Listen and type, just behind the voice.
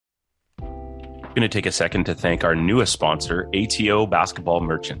I'm going to take a second to thank our newest sponsor, ATO Basketball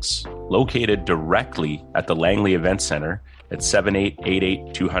Merchants. Located directly at the Langley Event Center at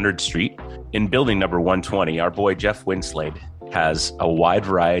 7888 200th Street. In building number 120, our boy Jeff Winslade has a wide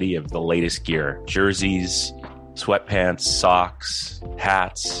variety of the latest gear. Jerseys, sweatpants, socks,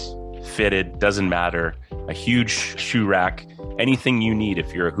 hats, fitted, doesn't matter. A huge shoe rack, anything you need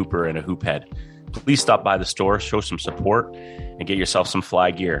if you're a hooper and a hoop head. Please stop by the store, show some support, and get yourself some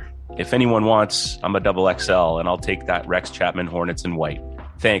fly gear. If anyone wants, I'm a double XL, and I'll take that Rex Chapman Hornets in white.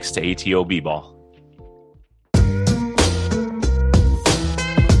 Thanks to ATO B-Ball.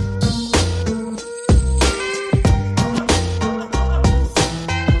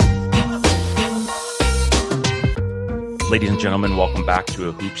 Ladies and gentlemen, welcome back to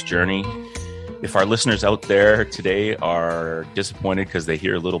A Hoops Journey. If our listeners out there today are disappointed because they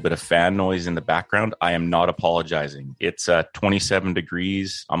hear a little bit of fan noise in the background, I am not apologizing. It's 27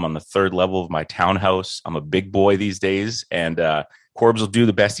 degrees. I'm on the third level of my townhouse. I'm a big boy these days, and Corbs will do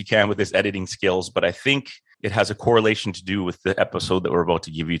the best he can with his editing skills, but I think it has a correlation to do with the episode that we're about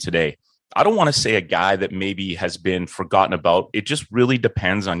to give you today. I don't want to say a guy that maybe has been forgotten about. It just really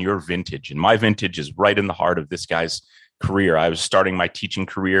depends on your vintage, and my vintage is right in the heart of this guy's career. I was starting my teaching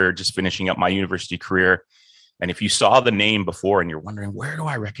career, just finishing up my university career. And if you saw the name before and you're wondering, where do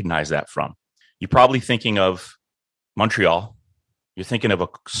I recognize that from? You're probably thinking of Montreal. You're thinking of a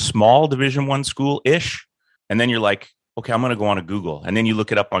small Division I school-ish. And then you're like, okay, I'm going to go on to Google. And then you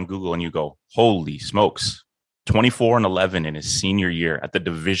look it up on Google and you go, holy smokes, 24-11 in his senior year at the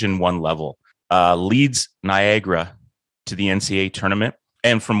Division I level. Leads Niagara to the NCAA tournament.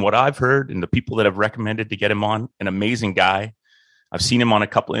 And from what I've heard and the people that have recommended to get him on, an amazing guy. I've seen him on a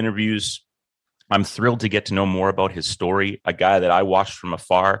couple interviews. I'm thrilled to get to know more about his story, a guy that I watched from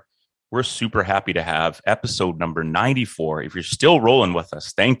afar. We're super happy to have episode number 94. If you're still rolling with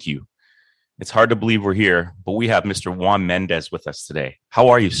us, thank you. It's hard to believe we're here, but we have Mr. Juan Mendez with us today. How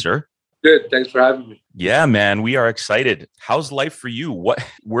are you, sir? Good. Thanks for having me. Yeah, man, we are excited. How's life for you?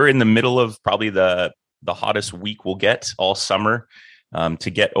 We're in the middle of probably the hottest week we'll get all summer. To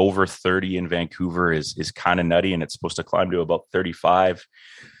get over 30 in Vancouver is kind of nutty, and it's supposed to climb to about 35.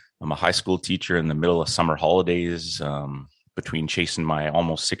 I'm a high school teacher in the middle of summer holidays, between chasing my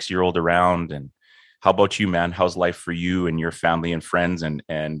almost 6-year-old around. And how about you, man? How's life for you and your family and friends? And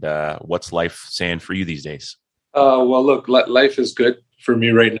what's life saying for you these days? Well, look, life is good for me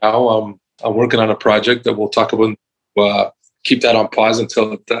right now. I'm working on a project that we'll talk about. Keep that on pause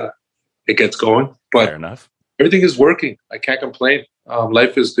until it gets going. But fair enough. Everything is working. I can't complain.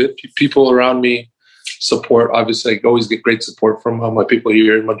 Life is good. People around me support. Obviously, I always get great support from my people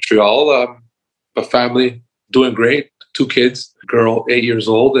here in Montreal. A family doing great. 2 kids, a girl 8 years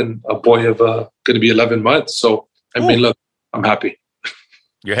old and a boy of going to be 11 months. So, I mean, look, I'm happy.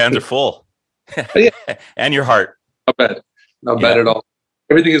 Your hands are full. Yeah. And your heart. Not bad. Not bad at all.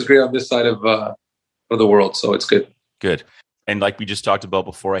 Everything is great on this side of the world. So it's good. Good. And like we just talked about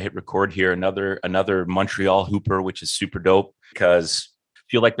before I hit record here, another Montreal hooper, which is super dope because I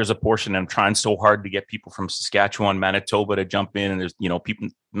feel like there's a portion I'm trying so hard to get people from Saskatchewan, Manitoba to jump in. And there's, people,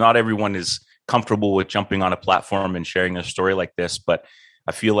 not everyone is comfortable with jumping on a platform and sharing a story like this. But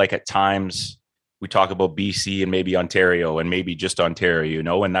I feel like at times we talk about BC and maybe Ontario and maybe just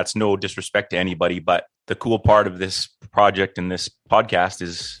Ontario, and that's no disrespect to anybody. But the cool part of this project and this podcast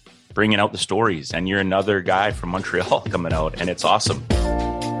is bringing out the stories, and you're another guy from Montreal coming out, and it's awesome.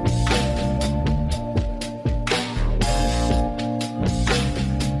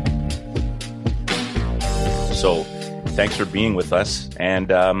 So thanks for being with us, and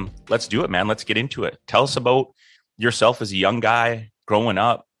let's do it, man. Let's get into it. Tell us about yourself as a young guy growing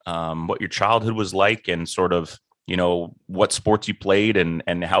up, what your childhood was like, and sort of, what sports you played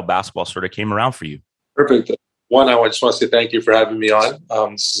and how basketball sort of came around for you. Perfect. One, I just want to say thank you for having me on.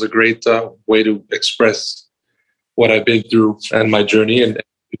 This is a great way to express what I've been through and my journey, and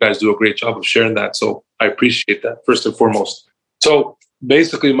you guys do a great job of sharing that. So I appreciate that, first and foremost. So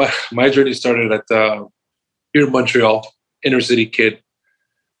basically, my journey started at here in Montreal, inner city kid,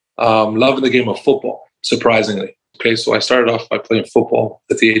 loving the game of football, surprisingly. Okay, so I started off by playing football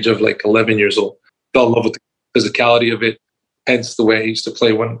at the age of 11 years old. Fell in love with the physicality of it, hence the way I used to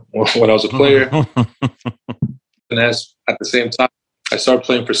play when I was a player. And at the same time, I started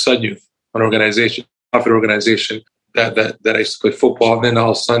playing for Sun Youth, an organization, profit organization that I used to play football. And then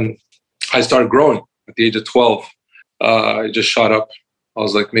all of a sudden, I started growing at the age of 12. I just shot up. I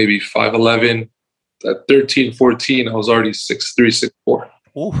was maybe 5'11". At 13, 14, I was already 6'3", 6'4".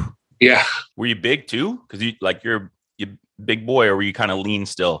 Ooh. Yeah. Were you big too? Because you're big boy, or were you kind of lean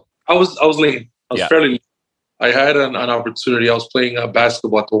still? I was lean. I was fairly lean. I had an opportunity. I was playing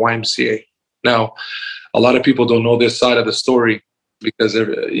basketball at the YMCA. Now, a lot of people don't know this side of the story because,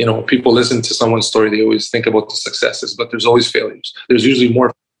 people listen to someone's story. They always think about the successes, but there's always failures. There's usually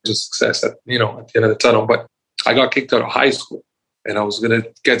more success at the end of the tunnel. But I got kicked out of high school and I was going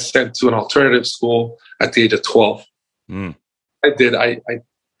to get sent to an alternative school at the age of 12. I did.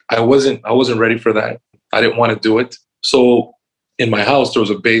 I wasn't ready for that. I didn't want to do it. So in my house, there was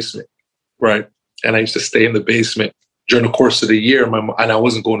a basement, right? And I used to stay in the basement during the course of the year, and I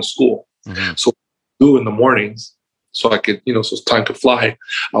wasn't going to school. Mm-hmm. So I do in the mornings, so I could, so time could fly.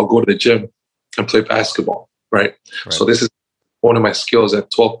 I'll go to the gym and play basketball, right? So this is one of my skills at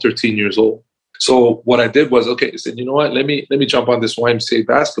 12, 13 years old. So what I did was, I said, you know what? Let me jump on this YMCA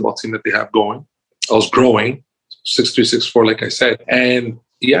basketball team that they have going. I was growing, 6'3", 6'4", like I said. And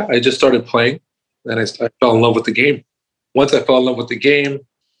yeah, I just started playing and I fell in love with the game. Once I fell in love with the game,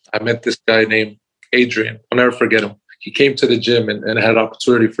 I met this guy named Adrian. I'll never forget him. He came to the gym and had an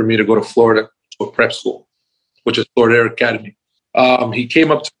opportunity for me to go to Florida to a prep school, which is Florida Air Academy. He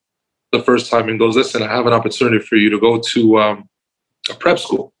came up to me the first time and goes, listen, I have an opportunity for you to go to a prep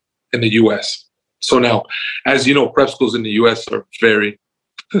school in the U.S. So now, as you know, prep schools in the U.S. are very,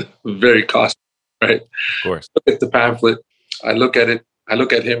 very costly, right? Of course. I look at the pamphlet. I look at it. I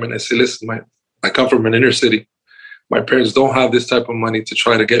look at him and I say, listen, I come from an inner city. My parents don't have this type of money to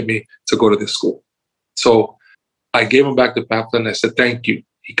try to get me to go to this school. So I gave him back the pamphlet and I said, thank you.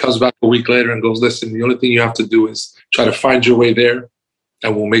 He comes back a week later and goes, listen, the only thing you have to do is try to find your way there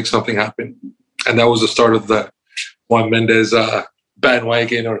and we'll make something happen. And that was the start of the Juan Mendez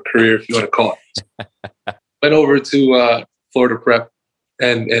bandwagon or career, if you want to call it. Went over to Florida Prep.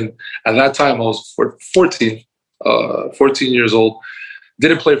 And at that time, I was 14 years old.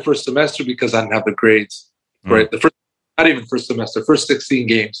 Didn't play first semester because I didn't have the grades. Right, not even first semester, first 16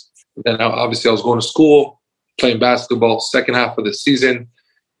 games. Then obviously I was going to school, playing basketball. Second half of the season,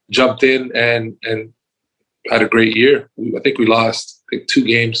 jumped in and had a great year. I think we lost 2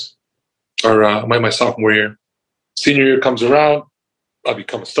 games, or my sophomore year. Senior year comes around, I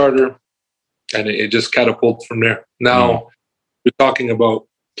become a starter, and it just catapulted from there. Now we're talking about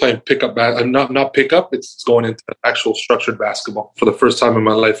playing pickup not pickup. It's going into actual structured basketball for the first time in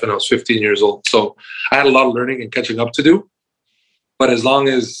my life, and I was 15 years old. So I had a lot of learning and catching up to do. But as long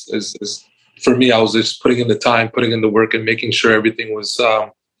as for me, I was just putting in the time, putting in the work, and making sure everything was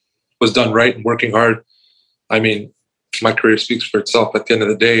done right and working hard. I mean, my career speaks for itself. At the end of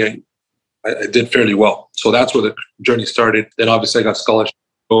the day, I did fairly well. So that's where the journey started. Then obviously I got scholarship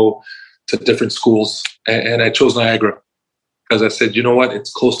to go to different schools, and I chose Niagara. Because I said, you know what, it's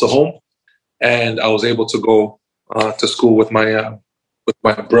close to home, and I was able to go to school with my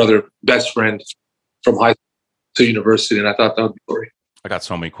brother, best friend, from high school to university, and I thought that would be great. I got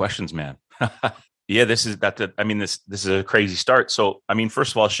so many questions, man. Yeah, this is a crazy start. So, I mean,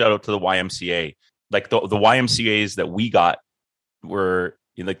 first of all, shout out to the YMCA. Like the YMCA's that we got were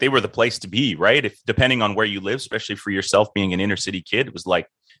like they were the place to be, right? If depending on where you live, especially for yourself being an inner city kid, it was like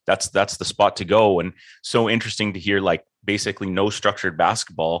that's the spot to go. And so interesting to hear like basically no structured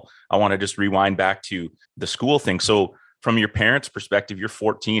basketball. I want to just rewind back to the school thing. So from your parents' perspective, you're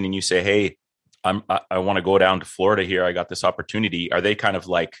 14 and you say, hey, I want to go down to Florida here. I got this opportunity. Are they kind of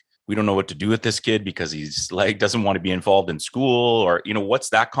like, we don't know what to do with this kid because he's like, doesn't want to be involved in school, or, what's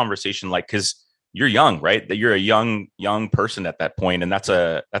that conversation like? Cause you're young, right? That you're a young person at that point. And that's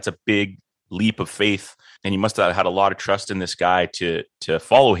a big leap of faith. And you must have had a lot of trust in this guy to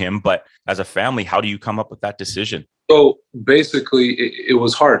follow him. But as a family, how do you come up with that decision? So basically it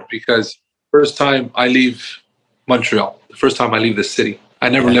was hard because first time I leave Montreal, the first time I leave the city, I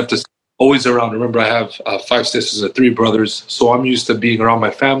never left this, always around. Remember, I have 5 sisters and 3 brothers. So I'm used to being around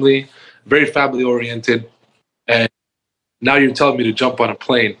my family, very family oriented. And now you're telling me to jump on a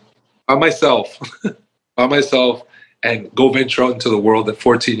plane by myself, and go venture out into the world at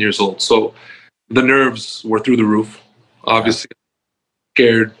 14 years old. So the nerves were through the roof, obviously,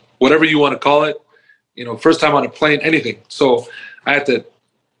 scared, whatever you want to call it, first time on a plane, anything. So I had to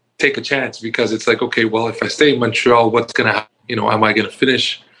take a chance because it's like, okay, well, if I stay in Montreal, what's going to happen? Am I going to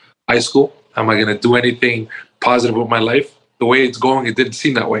finish high school? Am I going to do anything positive with my life? The way it's going, it didn't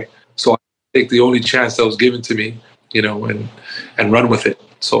seem that way. So I take the only chance that was given to me, and run with it.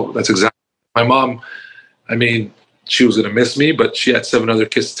 So that's exactly my mom. I mean, she was going to miss me, but she had 7 other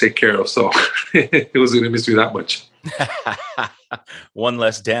kids to take care of. So it was going to miss me that much. One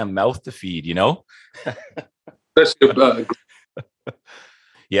less damn mouth to feed,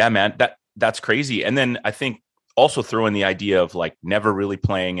 Yeah, man, that's crazy. And then I think also throw in the idea of like never really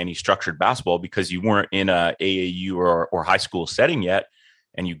playing any structured basketball because you weren't in a AAU or high school setting yet.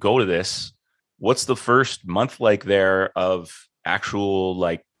 And you go to this, what's the first month like there of actual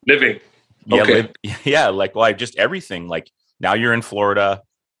like living? Yeah, Okay. yeah, like well, just everything. Like now you're in Florida,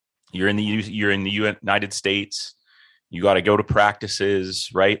 you're in the United States. You got to go to practices,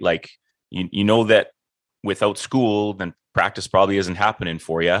 right? Like you know that without school, then practice probably isn't happening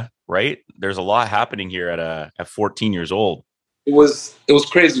for you, right? There's a lot happening here at 14 years old. It was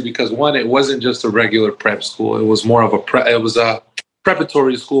crazy because one, it wasn't just a regular prep school. It was more of it was a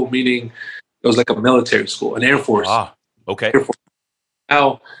preparatory school, meaning it was like a military school, an Air Force. Ah, okay. Air Force.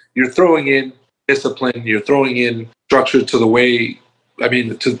 Now you're throwing in discipline, you're throwing in structure to the way, I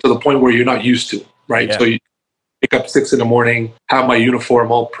mean, to the point where you're not used to, right? Yeah. So you wake up 6 a.m, have my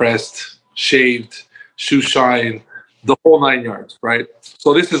uniform all pressed, shaved, shoe shine, the whole 9 yards, right?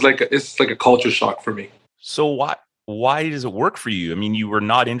 So it's like a culture shock for me. So why does it work for you? I mean, you were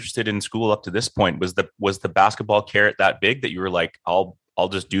not interested in school up to this point. Was the basketball carrot that big that you were like, I'll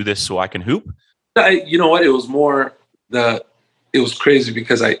just do this so I can hoop? You know what? It was more it was crazy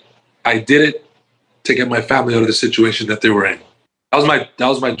because I did it to get my family out of the situation that they were in. That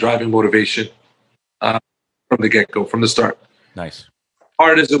was my driving motivation from the get-go, from the start. Nice.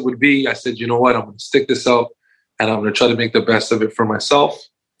 Hard as it would be, I said, you know what? I'm going to stick this out, and I'm going to try to make the best of it for myself,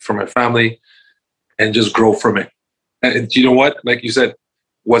 for my family, and just grow from it. And you know what? Like you said,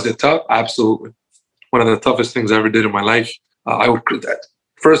 was it tough? Absolutely. One of the toughest things I ever did in my life. I would that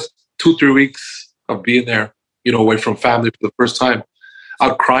first 2-3 weeks of being there, away from family for the first time,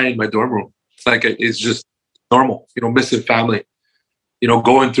 I'd cry in my dorm room. Like it's just normal, missing family,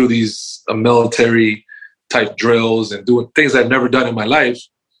 going through these military type drills and doing things I've never done in my life,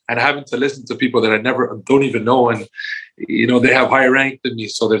 and having to listen to people that I don't even know, and they have higher rank than me,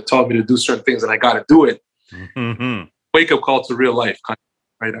 so they're telling me to do certain things, and I got to do it. Mm-hmm. Wake up call to real life,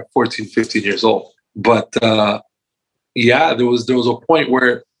 right at 14, 15 years old. But yeah, there was a point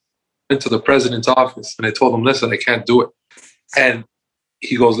where I went to the president's office and I told him, listen, I can't do it. And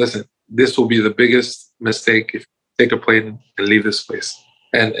he goes, listen, this will be the biggest mistake if you take a plane and leave this place.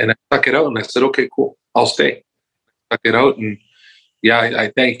 And I stuck it out and I said, okay, cool, I'll stay. Stuck it out, and yeah,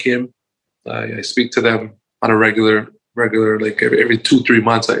 I thank him. I speak to them on a regular, like every 2-3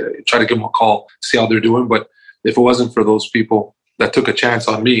 months. I try to give them a call, see how they're doing. But if it wasn't for those people that took a chance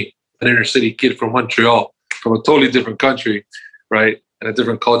on me, an inner city kid from Montreal, from a totally different country, right, and a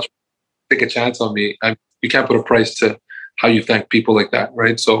different culture, take a chance on me, you can't put a price to how you thank people like that,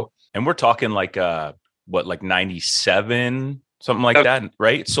 right? So, and we're talking like like 97, something like that,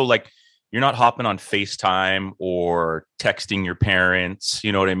 right? So like you're not hopping on FaceTime or texting your parents,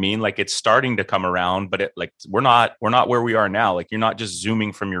 you know what I mean? Like it's starting to come around, but we're not where we are now. Like you're not just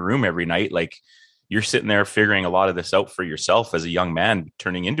Zooming from your room every night. Like you're sitting there figuring a lot of this out for yourself as a young man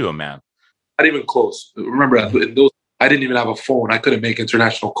turning into a man. Not even close. Remember, I didn't even have a phone. I couldn't make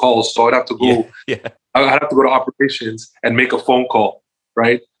international calls, so I'd have to go. Yeah. I'd have to go to operations and make a phone call,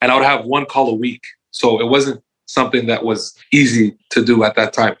 right? And I would have one call a week, so it wasn't something that was easy to do at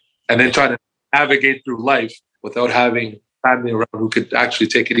that time. And then trying to navigate through life without having family around who could actually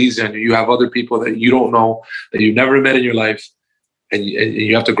take it easy on you. You have other people that you don't know, that you never met in your life, and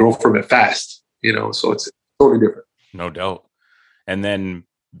you have to grow from it fast. So it's totally different. No doubt. And then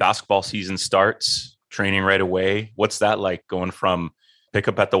basketball season starts, training right away. What's that like, going from pick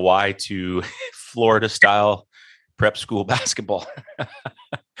up at the Y to Florida style prep school basketball?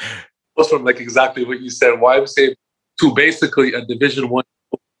 It from like exactly what you said, YMCA to basically a Division I,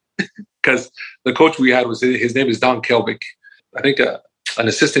 because the coach we had his name is Don Kelvick. I think an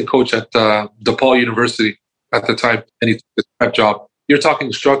assistant coach at DePaul University at the time, and he took this prep job. You're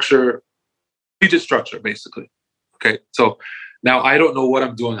talking structure. He did structure, basically. Okay, so now I don't know what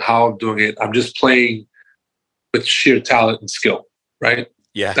I'm doing, how I'm doing it. I'm just playing with sheer talent and skill, right?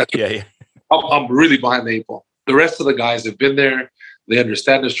 Yeah. I'm really behind the eight ball. The rest of the guys have been there. They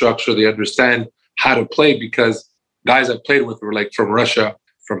understand the structure. They understand how to play, because guys I played with were like from Russia,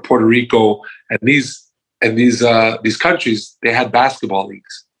 from Puerto Rico, and these countries, they had basketball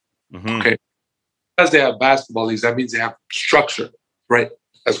leagues. Mm-hmm. Okay, because they have basketball leagues, that means they have structure, right?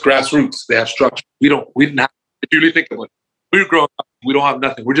 As grassroots, they have structure. We didn't have. If you really think about it, we were growing up, we don't have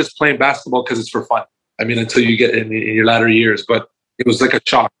nothing. We're just playing basketball because it's for fun. I mean, until you get in your latter years, but it was like a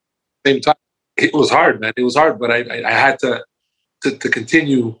shock. Same time, it was hard, man. It was hard, but I had to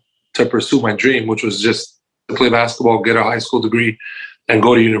continue to pursue my dream, which was just to play basketball, get a high school degree, and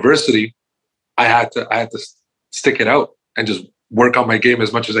go to university. I had to stick it out and just work on my game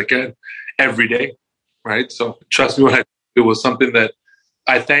as much as I can every day, right? So trust me, it was something that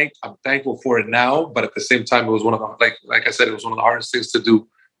I'm thankful for it now, but at the same time, it was one of the, like I said, it was one of the hardest things to do.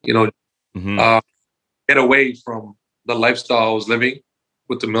 Mm-hmm. Get away from the lifestyle I was living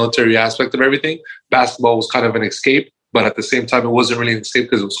with the military aspect of everything. Basketball was kind of an escape, but at the same time, it wasn't really an escape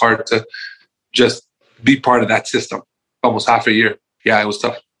because it was hard to just be part of that system. Almost half a year. Yeah, it was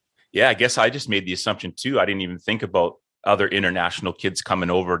tough. Yeah, I guess I just made the assumption too. I didn't even think about other international kids coming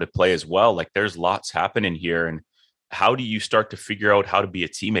over to play as well. Like there's lots happening here. And how do you start to figure out how to be a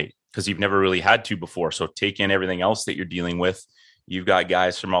teammate? Because you've never really had to before. So take in everything else that you're dealing with. You've got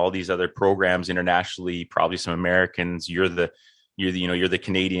guys from all these other programs internationally, probably some Americans. You're the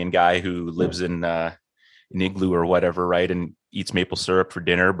Canadian guy who lives in an igloo or whatever, right? And eats maple syrup for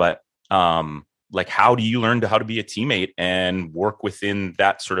dinner. But like, how do you learn how to be a teammate and work within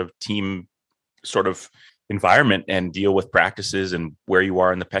that sort of team sort of environment and deal with practices and where you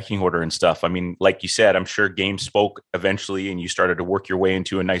are in the pecking order and stuff? I mean, like you said, I'm sure games spoke eventually and you started to work your way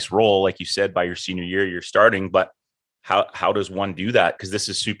into a nice role. Like you said, by your senior year, you're starting, but how does one do that? Because this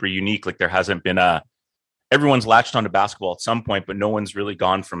is super unique. Like there hasn't been everyone's latched onto basketball at some point, but no one's really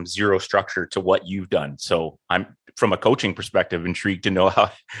gone from zero structure to what you've done. So I'm, from a coaching perspective, intrigued to know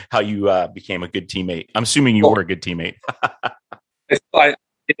how you became a good teammite. I'm assuming you were a good teammate.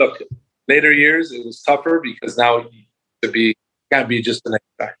 Look, later years, it was tougher because now you can't be just the next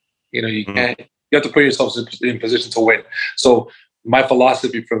guy. You can't. You have to put yourself in position to win. So my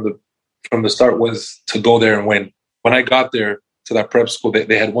philosophy from the start was to go there and win. When I got there to that prep school,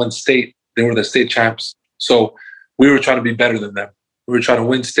 they had won state. They were the state champs. So we were trying to be better than them. We were trying to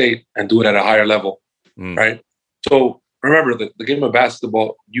win state and do it at a higher level, right? So remember, the game of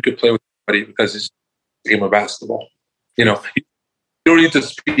basketball, you could play with anybody because it's a game of basketball. You don't need to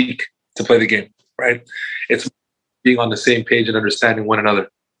speak to play the game, right? It's being on the same page and understanding one another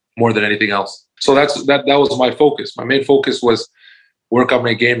more than anything else. So that was my focus. My main focus was work on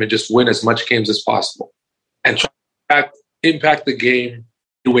my game and just win as much games as possible and try to impact the game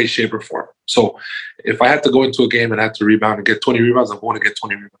in a way, shape, or form. So if I had to go into a game and I had to rebound and get 20 rebounds, I'm going to get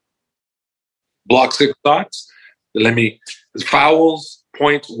 20 rebounds. Block 6 shots, fouls,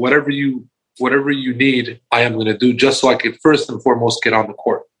 points, whatever you need, I am going to do just so I can first and foremost get on the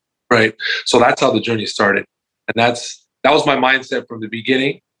court, right? So that's how the journey started. And that was my mindset from the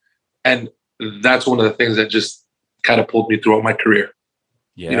beginning. And that's one of the things that just kind of pulled me throughout my career.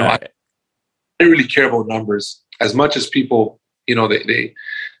 Yeah. I didn't really care about numbers as much as people,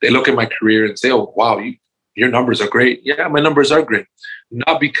 they look at my career and say, oh, wow, your numbers are great. Yeah, my numbers are great.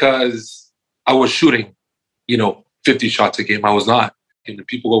 Not because I was shooting, 50 shots a game. I was not. And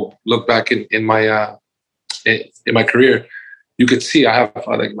people go look back in my career, you could see I have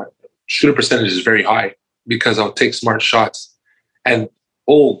my shooting percentage is very high because I'll take smart shots. And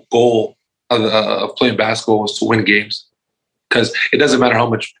whole goal of playing basketball was to win games, because it doesn't matter how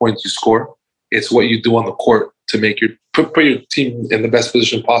much points you score. It's what you do on the court to make put your team in the best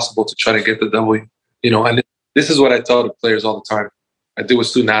position possible to try to get the W. And this is what I tell the players all the time. I deal with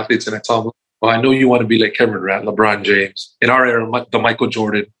student athletes and I tell them, well, I know you want to be like Kevin Durant, LeBron James, in our era, the Michael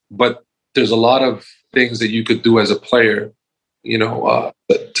Jordan, but there's a lot of things that you could do as a player,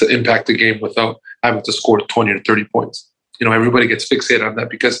 to impact the game without having to score 20 or 30 points. Everybody gets fixated on that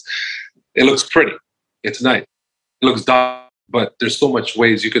because it looks pretty. It's nice. It looks dumb, but there's so much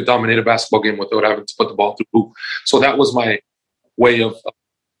ways you could dominate a basketball game without having to put the ball through the hoop. So that was my way of,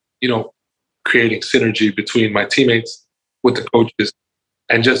 creating synergy between my teammates with the coaches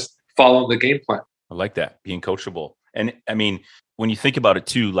and just follow the game plan. I like that, being coachable. And I mean, when you think about it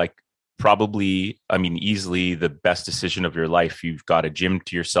too, like easily the best decision of your life. You've got a gym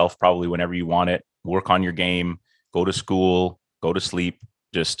to yourself probably whenever you want it, work on your game, go to school, go to sleep,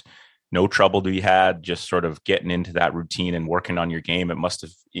 just no trouble to be had, just sort of getting into that routine and working on your game. It must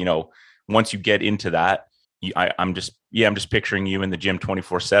have, once you get into that, I'm just picturing you in the gym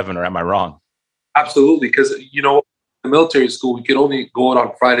 24/7, or am I wrong? Absolutely. Because, the military school, we could only go out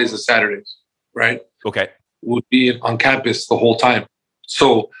on Fridays and Saturdays, right? Okay. We'd be on campus the whole time.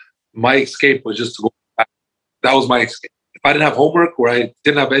 So my escape was just to go back. That was my escape. If I didn't have homework or I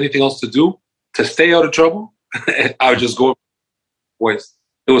didn't have anything else to do to stay out of trouble, I would just go.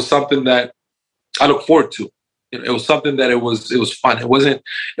 It was something that I look forward to. It was something that it was fun. It wasn't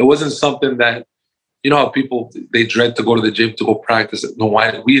something that, how people, they dread to go to the gym to go practice. No,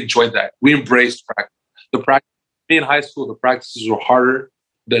 we enjoyed that. We embraced practice. Me in high school, the practices were harder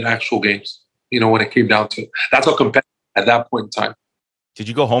than actual games, when it came down to it. That's how competitive at that point in time. Did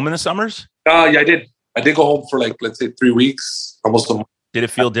you go home in the summers? Yeah, I did. I did go home for let's say 3 weeks, almost a month. Did it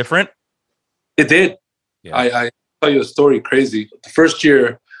feel different? It did. Yeah. I tell you a story, crazy. The first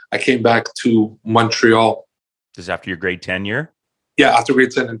year I came back to Montreal. This is after your grade 10 year? Yeah, after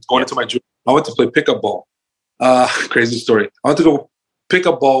grade 10 and going into my junior. I went to play pickup ball. Crazy story. I went to go pick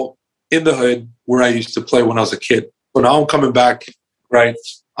up ball in the hood where I used to play when I was a kid. So now I'm coming back, right?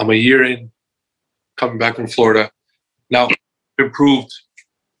 I'm a year in, coming back from Florida. Now, improved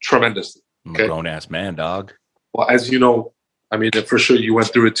tremendously. I'm a grown-ass man, dog. Well, as you know, I mean, for sure you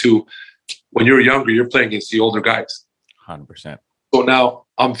went through it too. When you're younger, you're playing against the older guys. 100%. So now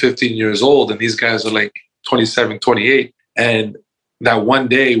I'm 15 years old and these guys are like 27, 28. And that one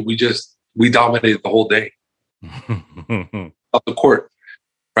day we dominated the whole day of the court,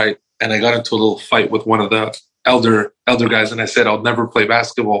 right? And I got into a little fight with one of the elder guys, and I said, I'll never play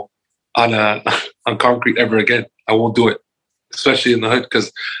basketball on concrete ever again. I won't do it, especially in the hood,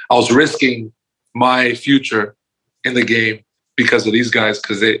 because I was risking my future in the game because of these guys,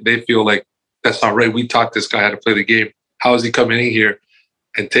 because they feel like that's not right. We taught this guy how to play the game. How is he coming in here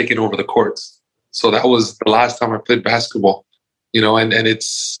and taking over the courts? So that was the last time I played basketball, and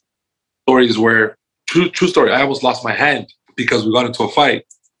it's stories where, true story, I almost lost my hand because we got into a fight,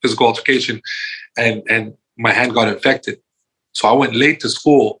 physical altercation, and my hand got infected. So I went late to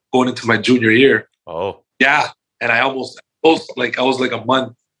school going into my junior year. Oh. Yeah. And I was like a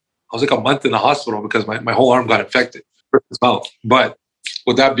month in the hospital because my whole arm got infected. But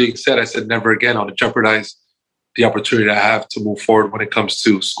with that being said, I said never again. I would jeopardize the opportunity I have to move forward when it comes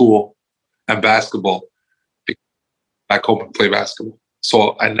to school and basketball. Back home and play basketball.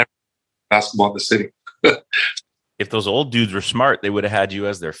 So I never played basketball in the city. If those old dudes were smart, they would have had you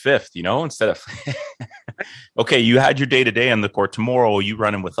as their fifth, instead of okay, you had your day-to-day on the court. Tomorrow you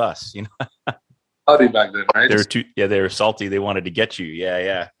running with us, Howdy back then, right? They were salty. They wanted to get you.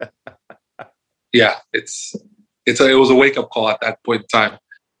 Yeah. Yeah, it was a wake-up call at that point in time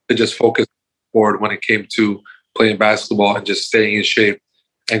to just focus forward when it came to playing basketball and just staying in shape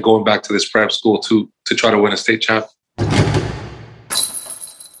and going back to this prep school to try to win a state champ.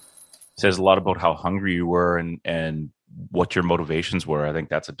 Says a lot about how hungry you were and what your motivations were. I think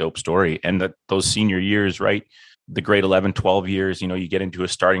that's a dope story. And that those senior years, right? The grade 11, 12 years, you get into a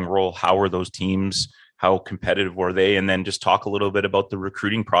starting role. How were those teams? How competitive were they? And then just talk a little bit about the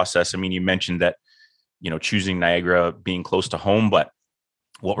recruiting process. I mean, you mentioned that, choosing Niagara being close to home, but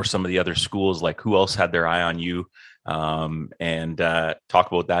what were some of the other schools? Like, who else had their eye on you? And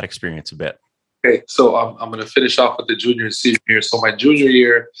talk about that experience a bit. Okay, so I'm going to finish off with the junior and senior year. So my junior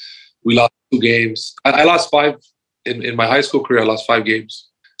year, we lost 2 games. I lost 5 in my high school career. I lost 5 games.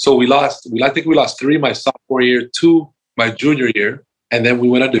 So I think we lost 3 my sophomore year, 2 my junior year, and then we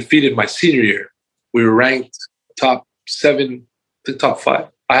went undefeated my senior year. We were ranked top 7, the top 5.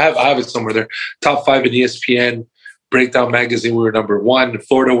 I have it somewhere there. Top 5 in ESPN Breakdown magazine. We were number 1. In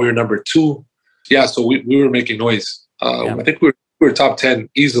Florida, we were number 2. Yeah, so we were making noise. I think we were top 10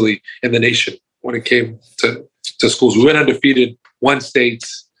 easily in the nation when it came to schools. We went undefeated, won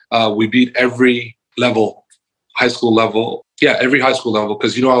states. We beat every level, high school level. Yeah, every high school level.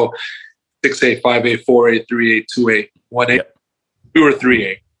 Because how 6A, 5A, 4A, 3A, 2A, 1A. Yep. We were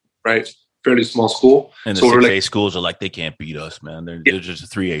 3A, right? Fairly small school. And the 6A schools are like, they can't beat us, man. They're just a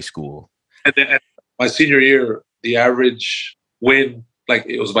 3A school. And then my senior year, the average win,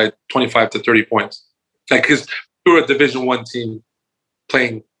 it was by 25 to 30 points. Because we were a Division I team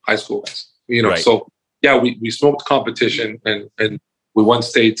playing high school guys. Right. So yeah, we smoked competition and we won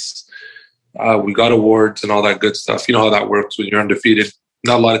states. We got awards and all that good stuff. You know how that works when you're undefeated.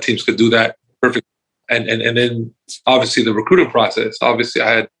 Not a lot of teams could do that. Perfect. And then obviously the recruiting process. Obviously I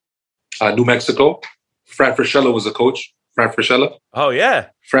had New Mexico. Fran Frischella was the coach. Fran Frischella. Oh yeah.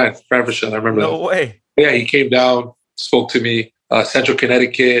 Fran Frischella. I remember that. No way. Yeah, he came down, spoke to me. Central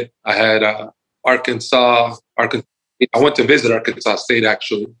Connecticut. I had Arkansas. I went to visit Arkansas State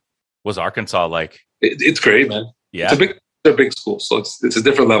actually. Was Arkansas like? It's great, man. Yeah. It's a big school, so it's a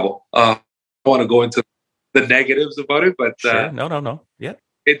different level. I don't want to go into the negatives about it, but sure. No. Yeah.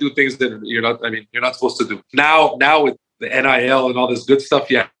 They do things that you're not supposed to do. Now with the NIL and all this good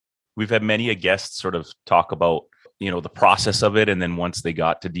stuff, yeah. We've had many guests sort of talk about, the process of it. And then once they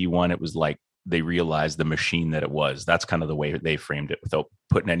got to D1, it was like they realized the machine that it was. That's kind of the way they framed it without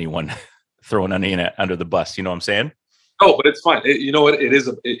putting anyone throwing under the bus. You know what I'm saying? No, but it's fine. You know what? It is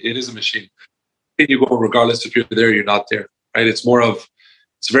a machine. You go regardless if you're there or you're not there, right? It's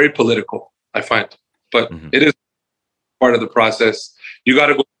very political, I find. But It is part of the process. You got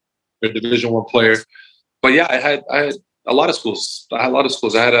to go to a Division I player. But yeah, I had a lot of schools. I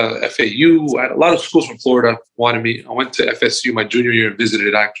had a FAU. I had a lot of schools from Florida wanted me. I went to FSU my junior year and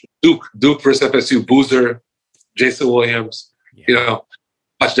visited actually Duke versus FSU, Boozer, Jason Williams. Yeah.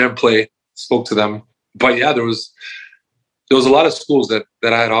 Watched them play, spoke to them. But yeah, there was a lot of schools that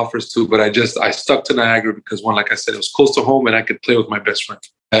I had offers to, but I stuck to Niagara because one, like I said, it was close to home and I could play with my best friend.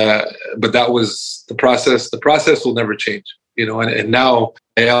 But that was the process. The process will never change, and now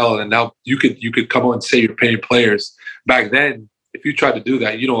and now you could come out and say you're paying players. Back then, if you try to do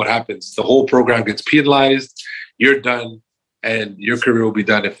that, you know what happens. The whole program gets penalized. You're done. and your career will be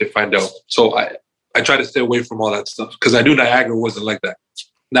done if they find out. So I try to stay away from all that stuff because I knew Niagara wasn't like that.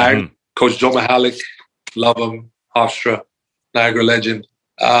 Niagara, Coach Joe Mahalik, love him, Hofstra, Niagara legend.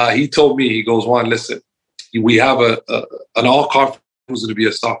 He told me, he goes, Juan, listen, we have an all-conference who's going to be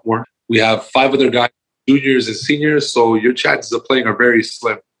a sophomore. We have 5 other guys, juniors and seniors, so your chances of playing are very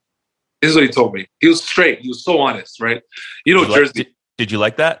slim. This is what he told me. He was straight. He was so honest, right? You know, Jersey. Did you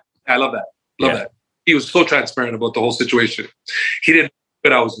like that? I love that. Love that. He was so transparent about the whole situation. He didn't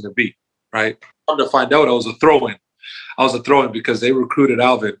know what I was going to be, right? Come to find out, I was a throw-in. I was a throw-in because they recruited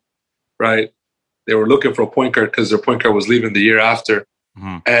Alvin, right? They were looking for a point guard because their point guard was leaving the year after.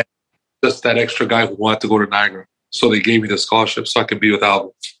 And just that extra guy who wanted to go to Niagara. So they gave me the scholarship so I could be with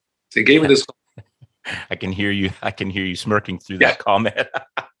Alvin. They gave me this. I can hear you smirking through that comment.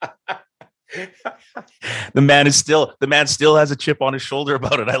 The man still has a chip on his shoulder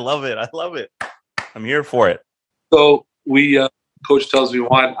about it. I love it. I'm here for it. So coach tells me,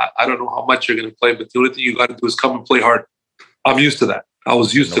 Juan, I don't know how much you're going to play, but the only thing you got to do is come and play hard. I'm used to that. I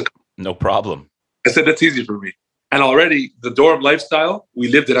was used to. No problem. I said, that's easy for me. And already the dorm lifestyle, we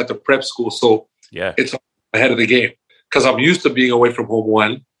lived it at the prep school. So it's ahead of the game because I'm used to being away from home,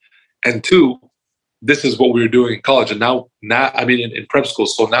 1. And 2, this is what we were doing in college. And now I mean, in prep school.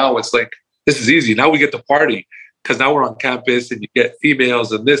 So now it's like, this is easy. Now we get to party because now we're on campus and you get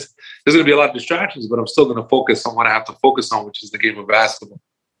females and this. There's going to be a lot of distractions, but I'm still going to focus on what I have to focus on, which is the game of basketball.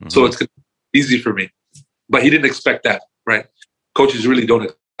 So it's easy for me. But he didn't expect that, right? Coaches really don't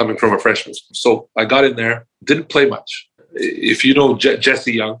coming from a freshman. So I got in there, didn't play much. If you know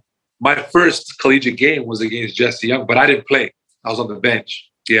Jesse Young, my first collegiate game was against Jesse Young, but I didn't play. I was on the bench.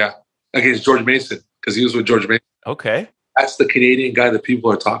 Yeah, against George Mason because he was with George Mason. Okay. That's the Canadian guy that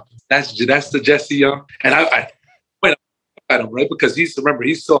people are talking. That's the Jesse Young. And I went at him, right? Because he's still on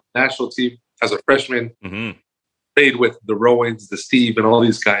the national team as a freshman. Played with the Rowans, the Steve, and all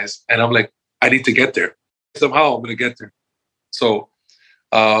these guys. And I'm like, I need to get there. Somehow I'm going to get there. So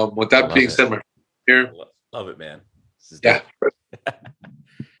with that being said, my here. Love it, man.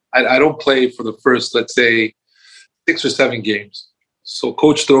 I don't play for the first, let's say, 6 or 7 games. So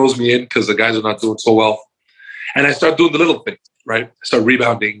coach throws me in because the guys are not doing so well. And I start doing the little things, right? I start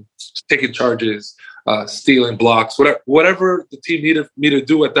rebounding, taking charges, stealing blocks, whatever the team needed me to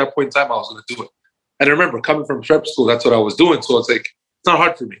do at that point in time, I was going to do it. And I remember coming from prep school, that's what I was doing. So it's like, it's not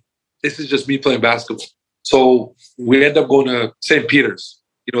hard for me. This is just me playing basketball. So we end up going to St. Peter's,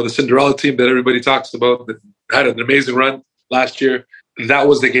 the Cinderella team that everybody talks about that had an amazing run last year. That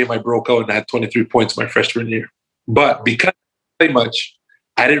was the game I broke out and I had 23 points my freshman year. But because I didn't play much,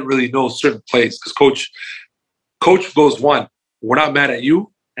 I didn't really know certain plays because Coach goes, Juan, we're not mad at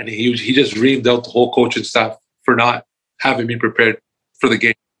you. And he just reamed out the whole coaching staff for not having me prepared for the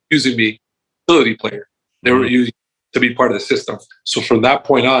game, using me facility player. They were using to be part of the system. So from that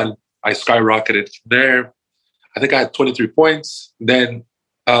point on, I skyrocketed. From there, I think I had 23 points. Then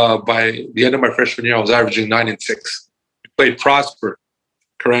by the end of my freshman year, I was averaging 9 and 6. We played Prosper,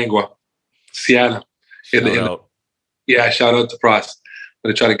 Carangua, Siena. Shout out to Pros. I'm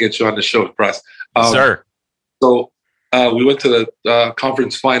going to try to get you on the show, Pros. Sir. So we went to the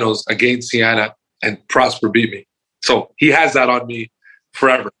conference finals against Siena, and Prosper beat me. So he has that on me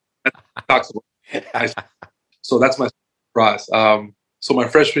forever. So that's my Pros. So my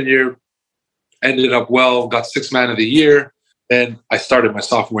freshman year ended up well, got 6th man of the year. Then I started my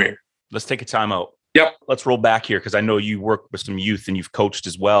sophomore year. Let's take a timeout. Yep. Let's roll back here because I know you work with some youth and you've coached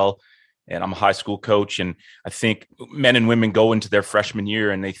as well. And I'm a high school coach. And I think men and women go into their freshman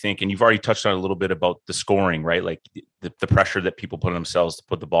year and they think, and you've already touched on a little bit about the scoring, right? Like the pressure that people put on themselves to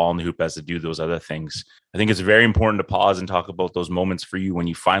put the ball in the hoop as to do those other things. I think it's very important to pause and talk about those moments for you when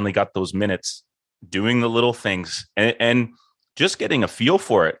you finally got those minutes doing the little things and just getting a feel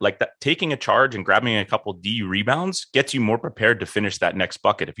for it. Like that, taking a charge and grabbing a couple D rebounds gets you more prepared to finish that next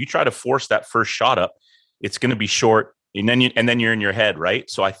bucket. If you try to force that first shot up, it's going to be short. And then you're in your head, right?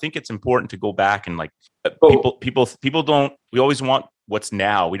 So I think it's important to go back and like people don't. We always want what's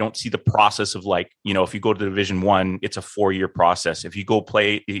now. We don't see the process of like, if you go to Division 1, it's a 4-year process. If you go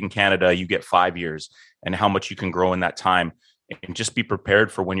play in Canada, you get 5 years, and how much you can grow in that time. And just be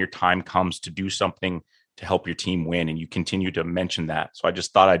prepared for when your time comes to do something to help your team win. And you continue to mention that. So I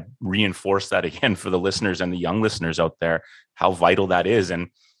just thought I'd reinforce that again for the listeners and the young listeners out there, how vital that is. And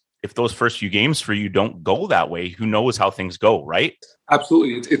if those first few games for you don't go that way, who knows how things go, right?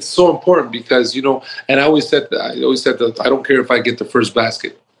 Absolutely. It's so important because, and I always said that I don't care if I get the first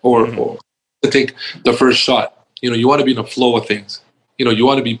basket or to take the first shot. You want to be in the flow of things. You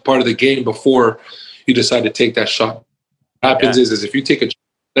want to be part of the game before you decide to take that shot. What happens is if you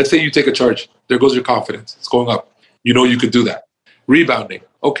let's say you take a charge, there goes your confidence. It's going up. You know you could do that. Rebounding.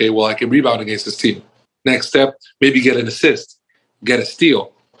 Okay, well, I can rebound against this team. Next step, maybe get an assist, get a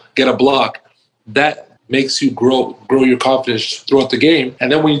steal, get a block. That makes you grow your confidence throughout the game.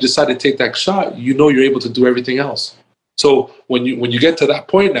 And then when you decide to take that shot, you know you're able to do everything else. So when you get to that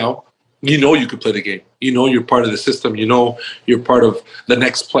point now, you know you could play the game. You know you're part of the system. You know you're part of the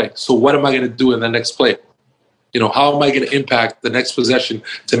next play. So what am I going to do in the next play? How am I going to impact the next possession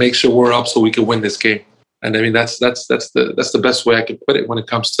to make sure we're up so we can win this game? And I mean, that's the best way I can put it when it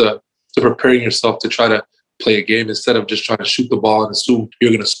comes to preparing yourself to try to play a game instead of just trying to shoot the ball and assume you're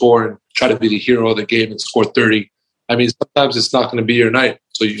going to score and try to be the hero of the game and score 30. I mean, sometimes it's not going to be your night.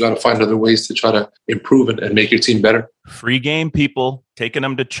 So you got to find other ways to try to improve and make your team better. Free game, people. Taking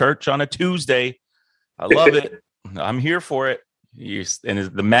them to church on a Tuesday. I love it. I'm here for it.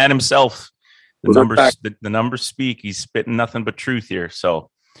 And the man himself, the numbers speak. He's spitting nothing but truth here. So.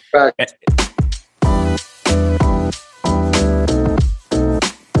 Fact.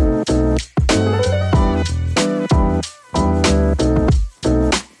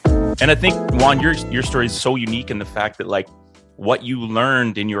 And I think, Juan, your story is so unique in the fact that, like, what you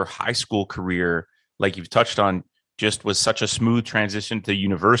learned in your high school career, like you've touched on, just was such a smooth transition to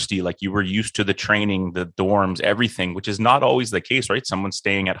university. Like, you were used to the training, the dorms, everything, which is not always the case, right? Someone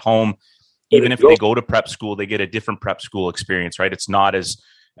staying at home, even if they go to prep school, they get a different prep school experience, right? It's not as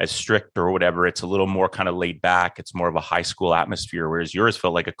strict or whatever. It's a little more kind of laid back. It's more of a high school atmosphere, whereas yours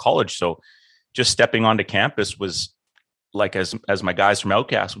felt like a college. So just stepping onto campus was, like, as my guys from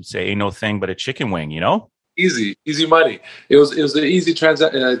Outcast would say, ain't no thing but a chicken wing, Easy money. It was an easy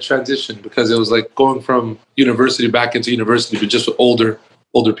transition because it was like going from university back into university, but just with older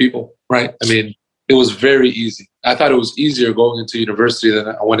people, right? I mean, it was very easy. I thought it was easier going into university than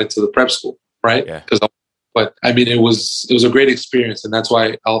I went into the prep school, right? Yeah. But I mean, it was a great experience, and that's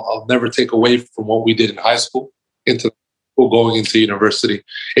why I'll never take away from what we did in high school into going into university.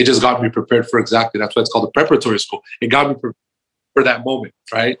 It just got me prepared for exactly. That's why it's called a preparatory school. It got me prepared for that moment,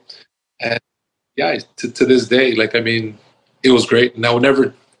 right? And yeah, to this day, like, I mean, it was great, and I would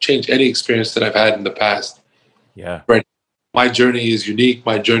never change any experience that I've had in the past. Yeah, right. My journey is unique.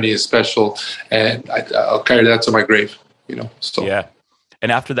 My journey is special, and I'll carry that to my grave. So yeah.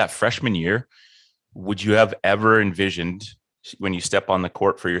 And after that freshman year, would you have ever envisioned, when you step on the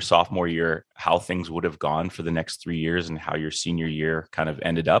court for your sophomore year, how things would have gone for the next 3 years and how your senior year kind of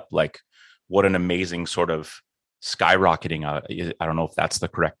ended up? Like, what an amazing sort of skyrocketing. I don't know if that's the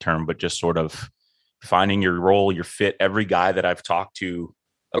correct term, but just sort of finding your role, your fit. Every guy that I've talked to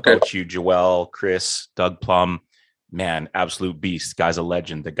about you, Joel, Chris, Doug Plum, man, absolute beast. Guy's a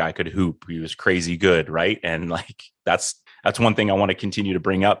legend. The guy could hoop. He was crazy good, right? And like, that's one thing I want to continue to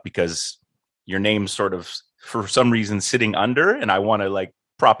bring up, because your name's sort of, for some reason, sitting under, and I want to like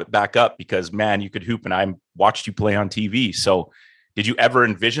prop it back up because, man, you could hoop, and I watched you play on TV. So did you ever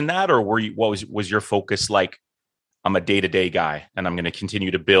envision that, or what was your focus like? I'm a day-to-day guy, and I'm going to continue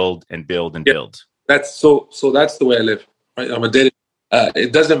to build and build and build. That's so that's the way I live, right? I'm a day.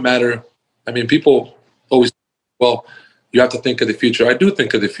 It doesn't matter. I mean, people always, well, you have to think of the future. I do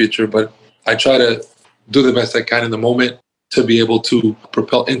think of the future, but I try to do the best I can in the moment to be able to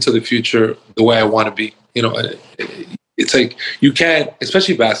propel into the future the way I want to be. It's like, you can't,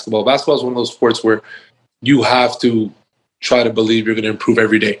 especially basketball. Basketball is one of those sports where you have to try to believe you're going to improve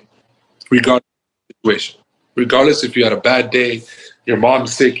every day, regardless of the situation. Regardless if you had a bad day, your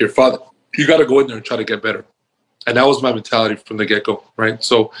mom's sick, your father, you got to go in there and try to get better. And that was my mentality from the get-go, right?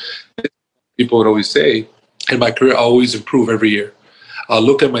 So people would always say, in my career, I always improve every year. I'll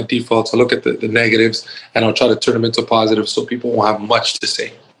look at my defaults, I'll look at the negatives, and I'll try to turn them into positives so people won't have much to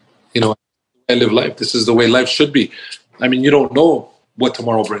say. I live life. This is the way life should be. I mean, you don't know what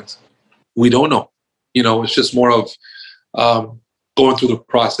tomorrow brings. We don't know. It's just more of going through the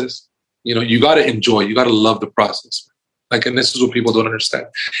process. You got to enjoy. You got to love the process. Like, and this is what people don't understand.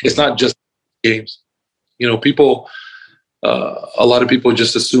 It's not just games. People, a lot of people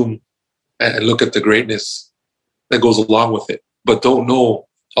just assume and look at the greatness that goes along with it, but don't know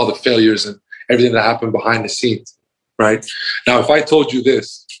all the failures and everything that happened behind the scenes, right? Now, if I told you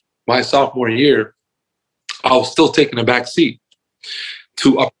this, my sophomore year, I was still taking a back seat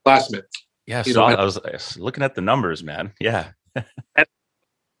to upperclassmen. Yeah, so I was looking at the numbers, man. Yeah. It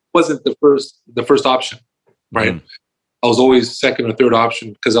wasn't the first option, right? Mm. I was always second or third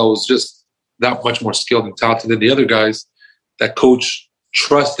option because I was just that much more skilled and talented than the other guys. That coach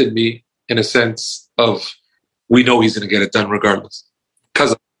trusted me in a sense of, we know he's going to get it done regardless,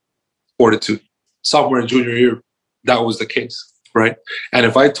 because of fortitude. Sophomore and junior year, that was the case, right? And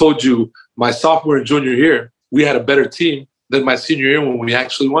if I told you my sophomore and junior year, we had a better team than my senior year when we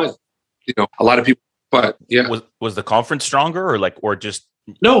actually won. A lot of people But yeah, was the conference stronger, or just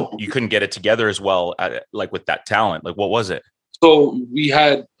no, you couldn't get it together as well, like with that talent? Like, what was it? so we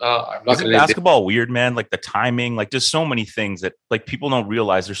had. I'm not Isn't going to basketball weird, man? Like the timing, like there's so many things that like people don't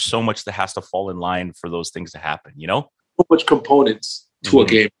realize. There's so much that has to fall in line for those things to happen. You know, so much components to a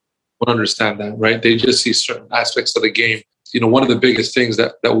game. I don't understand that, right? They just see certain aspects of the game. One of the biggest things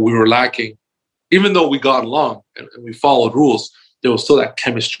that we were lacking, even though we got along and we followed rules, there was still that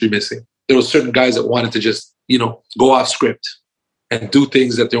chemistry missing. There were certain guys that wanted to just, go off script and do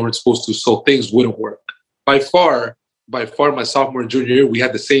things that they weren't supposed to, so things wouldn't work. By far, my sophomore and junior year, we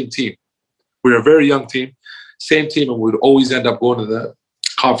had the same team. We were a very young team, same team, and we would always end up going to the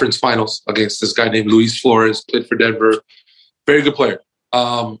conference finals against this guy named Luis Flores, played for Denver, very good player.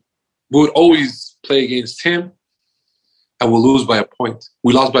 We would always play against him, and we'll lose by a point.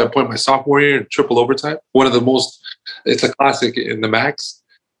 We lost by a point my sophomore year in triple overtime. It's a classic in the MAACs.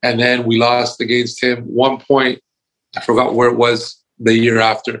 And then we lost against him 1 point. I forgot where it was the year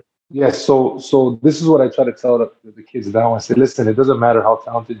after. Yes, so this is what I try to tell the kids now. I say, listen, it doesn't matter how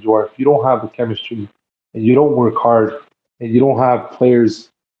talented you are. If you don't have the chemistry and you don't work hard and you don't have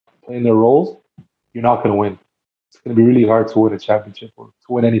players playing their roles, you're not going to win. It's going to be really hard to win a championship or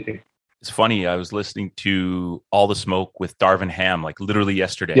to win anything. It's funny. I was listening to All the Smoke with Darvin Ham, like literally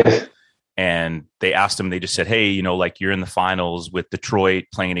yesterday. Yes. And they asked him, they just said, hey, like you're in the finals with Detroit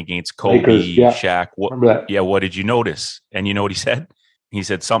playing against Kobe, Lakers, yeah. Shaq. What did you notice? And you know what he said? He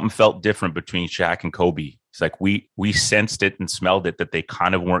said something felt different between Shaq and Kobe. It's like we sensed it and smelled it that they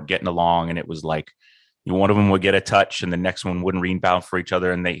kind of weren't getting along. And it was like one of them would get a touch and the next one wouldn't rebound for each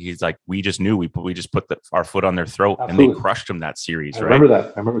other. And he's like, we just knew we just put our foot on their throat. Absolutely. And they crushed them that series. I remember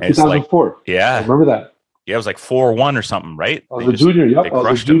that. I remember 2004. Like, yeah. I remember that. Yeah, it was like 4-1 or something, right? I was a junior. Yep, I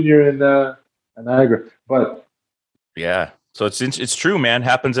was a junior in Niagara. But yeah, so it's true, man.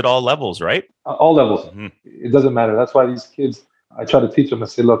 Happens at all levels, right? All levels. Mm-hmm. It doesn't matter. That's why these kids, I try to teach them. I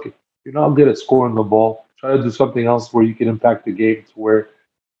say, look, if you're not good at scoring the ball, try to do something else where you can impact the game to where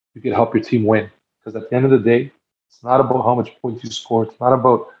you can help your team win. Because at the end of the day, it's not about how much points you score. It's not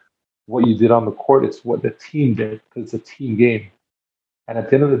about what you did on the court. It's what the team did, because it's a team game. And at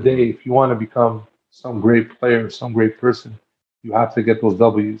the end of the day, if you want to become some great player, some great person, you have to get those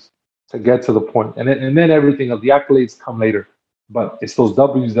W's to get to the point. And then everything else, the accolades come later. But it's those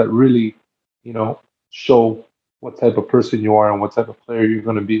W's that really, show what type of person you are and what type of player you're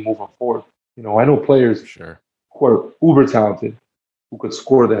going to be moving forward. I know players who are uber talented, who could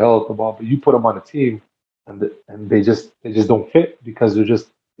score the hell out the ball, but you put them on a team and they just don't fit because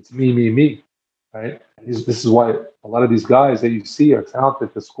it's me, right? And this is why a lot of these guys that you see are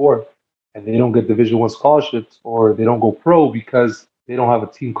talented to score and they don't get Division I scholarships or they don't go pro because they don't have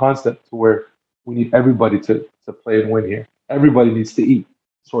a team concept to where we need everybody to play and win here. Everybody needs to eat,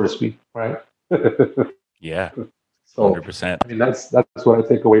 so to speak, right? Yeah, so 100%. I mean, that's what I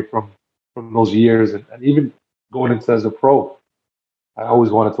take away from those years, and even going into as a pro, I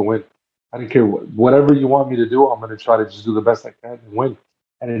always wanted to win. I didn't care whatever you want me to do. I'm going to try to just do the best I can and win.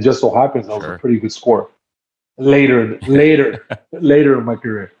 And it just so happens I was a pretty good scorer later in my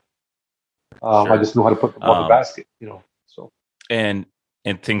career. I just knew how to put the ball in the basket, So and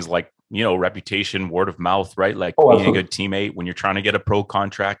things like reputation, word of mouth, right? Like being a good teammate when you're trying to get a pro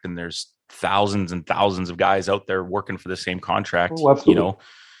contract, and there's thousands and thousands of guys out there working for the same contract.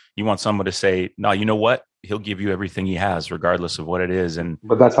 You want someone to say, no, you know what? He'll give you everything he has, regardless of what it is.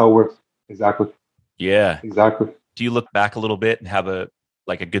 But that's how it works. Exactly. Yeah. Exactly. Do you look back a little bit and have a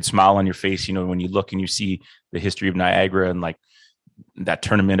good smile on your face, when you look and you see the history of Niagara and like that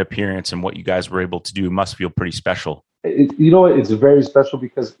tournament appearance and what you guys were able to do must feel pretty special. It's very special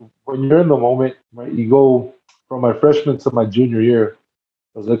because when you're in the moment, right, you go from my freshman to my junior year,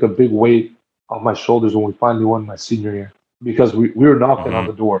 it was like a big weight off my shoulders when we finally won my senior year, because we were knocking on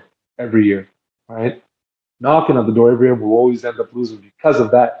the door every year, right? Knocking on the door every year, we'll always end up losing because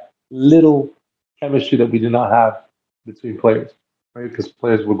of that little chemistry that we did not have between players, right? Because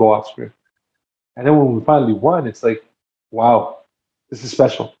players would go off script. And then when we finally won, it's like, wow, this is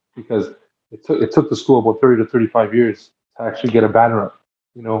special, because it took the school about 30 to 35 years to actually get a banner up,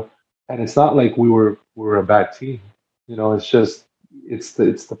 And it's not like we were a bad team, It's just it's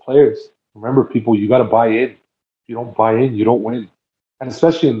the players. Remember, people, you got to buy in. If you don't buy in, you don't win. And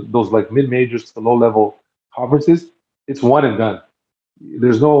especially in those like mid-majors to low-level conferences, it's one and done.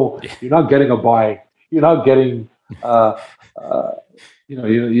 You're not getting a buy. You're not getting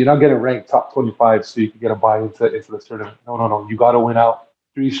you're not getting ranked top 25 so you can get a buy into the tournament. No. You got to win out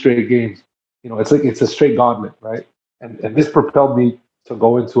 3 straight games. It's a straight gauntlet, right? And this propelled me to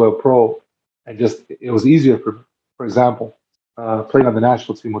go into a pro, and it was easier for example, playing on the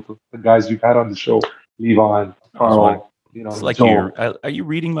national team with the guys you've had on the show, Levon, Carl, It's like Joel. are you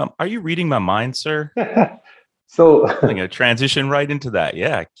reading my mind, sir? So I'm going to transition right into that.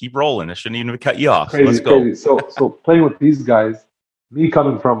 Yeah, keep rolling. I shouldn't even cut you off. crazy, Let's go. crazy. So playing with these guys, me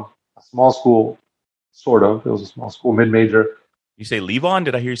coming from a small school, sort of. It was a small school, mid-major. You say Levon?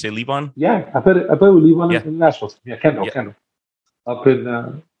 Did I hear you say Levon? Yeah, I played with Levon in the nationals. Yeah, Kendall. Up in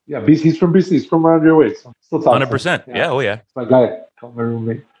BC. He's from BC. He's from around your way. So still talk 100%. Yeah. Oh yeah. It's my guy, my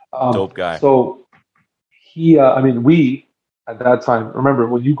roommate. Dope guy. So he, we at that time, remember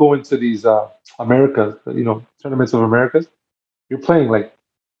when you go into these Americas, tournaments of Americas, you're playing like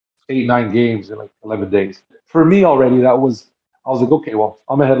 8-9 games in like 11 days. For me already, I was like, okay, well,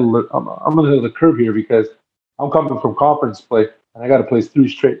 I'm ahead of the curve here because I'm coming from conference play and I got to play 3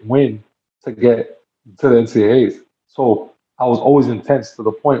 straight win to get to the NCAAs. So I was always intense to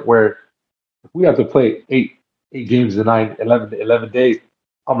the point where if we have to play 8 games in 11 days,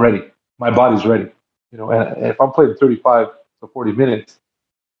 I'm ready. My body's ready. And if I'm playing 35 to 40 minutes,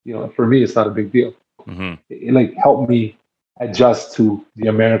 for me, it's not a big deal. Mm-hmm. It like helped me adjust to the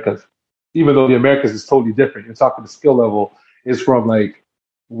Americas, even though the Americas is totally different. You're talking the skill level is from like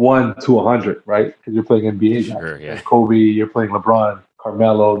 1 to 100, right? Because you're playing NBA. Sure, yeah. Like Kobe, you're playing LeBron,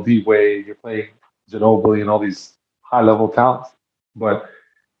 Carmelo, D-Wade, you're playing Ginobili and all these high-level talents. But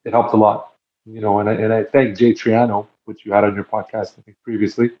it helped a lot, and I thank Jay Triano, which you had on your podcast, I think,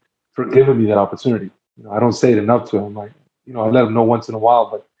 previously, for giving me that opportunity. I don't say it enough to him. Like, I let him know once in a while,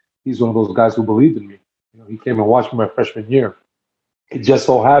 but he's one of those guys who believed in me. He came and watched me my freshman year. It just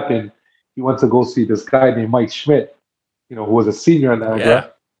so happened he went to go see this guy named Mike Schmidt, who was a senior at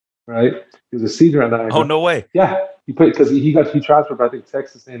Niagara, right? He was a senior at Niagara. Oh, no way. Yeah, he played because he transferred from, I think,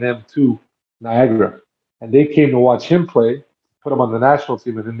 Texas A&M to Niagara, and they came to watch him play, put him on the national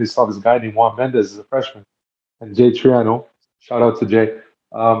team, and then they saw this guy named Juan Mendez as a freshman, and Jay Triano, shout out to Jay,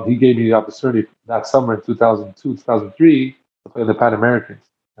 he gave me the opportunity that summer in 2002, 2003 to play in the Pan Americans,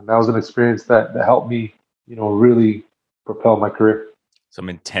 and that was an experience that helped me, really propel my career. Some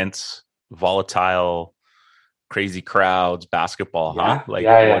intense, volatile, crazy crowds, basketball, huh? Like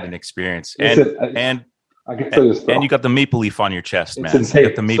what an experience. And I can tell you stuff. And you got the maple leaf on your chest, man. Insane. You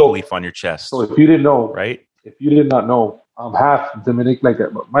got the maple leaf on your chest. So if you didn't know, right? If you did not know, I'm half Dominican.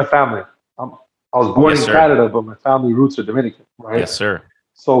 Like my family, I was born in Canada, but my family roots are Dominican, right? Yes, sir.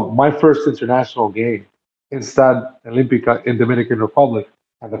 So my first international game in Stade Olympica in Dominican Republic,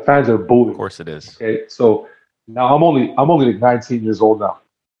 and the fans are booing. Of course it is. Okay, so now I'm only like 19 years old now.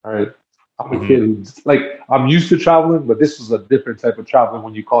 All right, I'm a kid who's like, I'm used to traveling, but this was a different type of traveling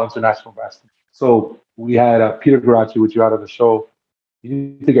when you call international basketball. So we had Peter Garachi, which you had on the show. You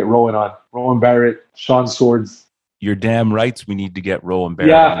need to get Rowan Barrett, Sean Swords. You're damn right. We need to get Rowan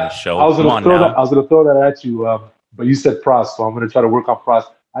Barrett on the show. I was going to throw that at you, but you said Prost, so I'm going to try to work on Prost.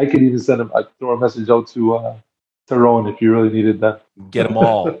 I could even throw a message out to Rowan if you really needed that. Get them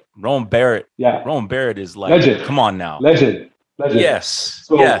all. Rowan Barrett. Yeah. Rowan Barrett is like, legend. Come on now. Legend. Yes.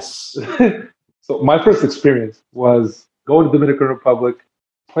 So, yes. So my first experience was going to Dominican Republic,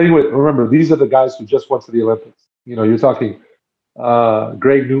 playing with, remember, these are the guys who just went to the Olympics. You're talking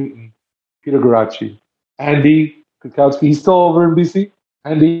Greg Newton, Peter Garachi, Andy Kukowski. He's still over in BC.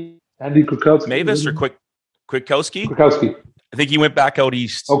 Andy Kukowski. Mavis or Kwiatkowski? Kwiatkowski. I think he went back out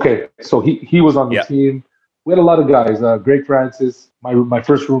east. Okay, so he was on the team. We had a lot of guys. Greg Francis, my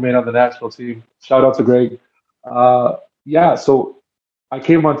first roommate on the national team. Shout out to Greg. So I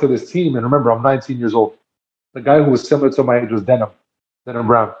came onto this team, and remember, I'm 19 years old. The guy who was similar to my age was Denham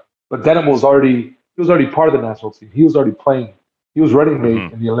Brown. But Denham was already part of the national team. He was already playing. He was running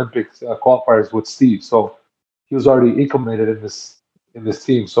mate in the Olympics qualifiers with Steve. So he was already incubated in this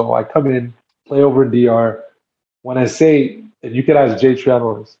team. So I come in, play over in DR. When I say, and you can ask Jay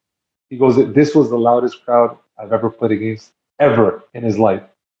Triano this, he goes, this was the loudest crowd I've ever played against, ever in his life.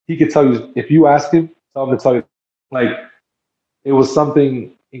 He could tell you, if you ask him, tell him to tell you, like, it was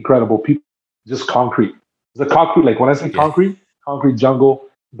something incredible. People, just concrete. The concrete, like when I say concrete jungle,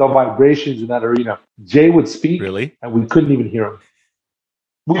 the vibrations in that arena. Jay would speak, really, and we couldn't even hear him.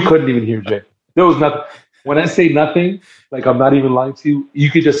 We couldn't even hear Jay. There was nothing. When I say nothing, like I'm not even lying to you, you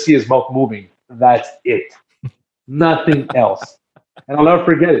could just see his mouth moving. That's it. Nothing else. And I'll never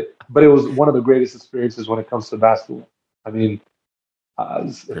forget it. But it was one of the greatest experiences when it comes to basketball. I mean,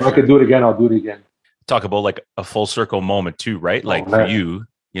 if I could do it again, I'll do it again. Talk about like a full circle moment too, right? Like for you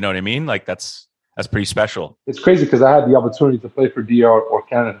know what I mean? Like that's pretty special. It's crazy because I had the opportunity to play for DR or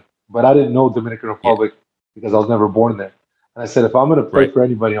Canada, but I didn't know Dominican Republic because I was never born there. And I said, if I'm going to play for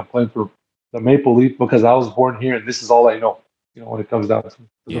anybody, I'm playing for the Maple Leaf because I was born here and this is all I know. When it comes down to it.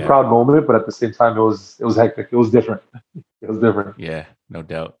 It was a proud moment, but at the same time, it was hectic. It was different. It was different. Yeah, no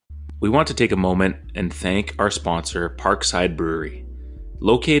doubt. We want to take a moment and thank our sponsor, Parkside Brewery.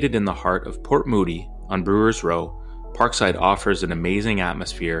 Located in the heart of Port Moody on Brewers Row, Parkside offers an amazing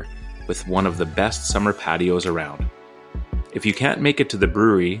atmosphere with one of the best summer patios around. If you can't make it to the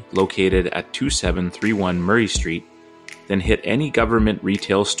brewery located at 2731 Murray Street, then hit any government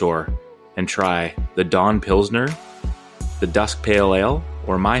retail store and try the Dawn Pilsner, the Dusk Pale Ale,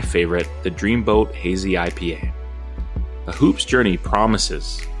 or my favorite, the Dreamboat Hazy IPA. A Hoops Journey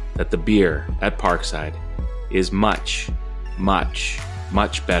promises that the beer at Parkside is much, much,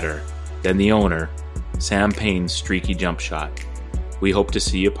 much better than the owner, Sam Payne's streaky jump shot. We hope to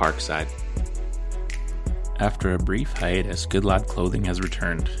see you Parkside. After a brief hiatus, Good Lad Clothing has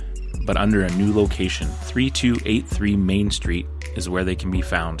returned, but under a new location. 3283 Main Street is where they can be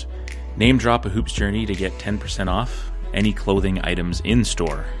found. Name drop a Hoops Journey to get 10% off any clothing items in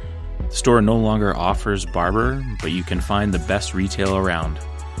store. The store no longer offers barber, but you can find the best retail around.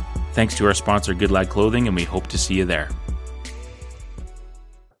 Thanks to our sponsor, Good Lad Clothing, and we hope to see you there.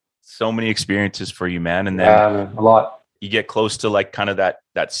 So many experiences for you, man. And then a lot. You get close to like kind of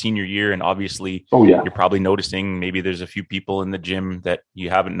that senior year, and obviously you're probably noticing maybe there's a few people in the gym that you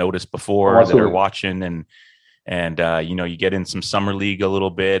haven't noticed before that are watching, and you get in some summer league a little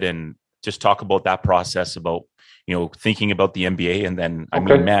bit, and just talk about that process about, thinking about the NBA. And then, I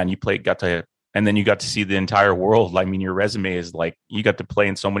mean, man, and then you got to see the entire world. I mean, your resume is like, you got to play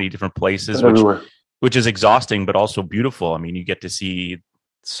in so many different places, which is exhausting, but also beautiful. I mean, you get to see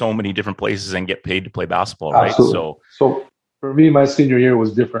so many different places and get paid to play basketball, right? Absolutely. So for me, my senior year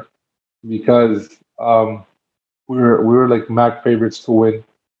was different because we were like MAAC favorites to win,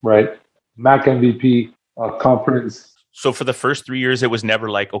 right? MAAC MVP, conference. So for the first 3 years, it was never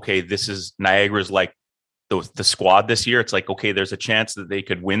like, okay, this is Niagara's like the squad this year. It's like, okay, there's a chance that they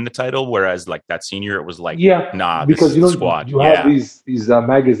could win the title. Whereas like that senior, it was like, nah, because this is the squad. You have these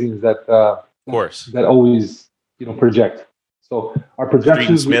magazines that of course, that always project. So our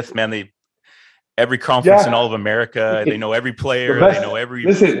projections, Smith, man, every conference in all of America, they know every player, they know every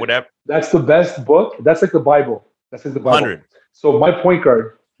whatever. That's the best book. That's like the Bible. That's like the Bible. 100. So my point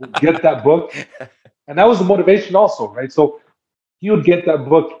guard would get that book, and that was the motivation also, right? So he would get that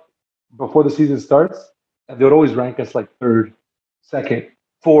book before the season starts, and they would always rank us like third, second,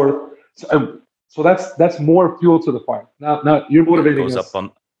 fourth. So that's more fuel to the fire. Now you're motivating us. Up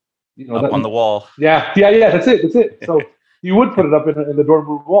on the wall. Yeah. That's it. So you would put it up in the dorm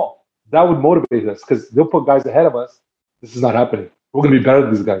room wall. That would motivate us because they'll put guys ahead of us. This is not happening. We're going to be better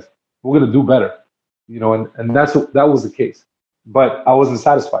than these guys. We're going to do better. And that was the case. But I wasn't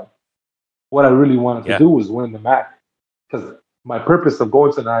satisfied. What I really wanted to do was win the MAAC, because my purpose of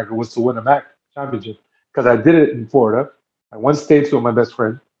going to Niagara was to win a MAAC championship, because I did it in Florida. I won states with my best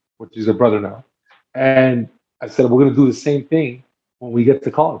friend, which is a brother now. And I said, we're going to do the same thing when we get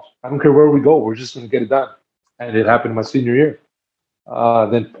to college. I don't care where we go. We're just going to get it done. And it happened my senior year.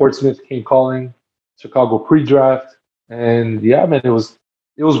 Then Portsmouth came calling, Chicago pre-draft. And man, it was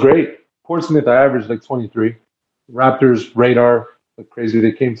great. Portsmouth, I averaged like 23. Raptors, radar, like crazy.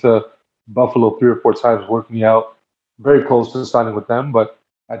 They came to Buffalo 3 or 4 times, worked me out. Very close to signing with them, but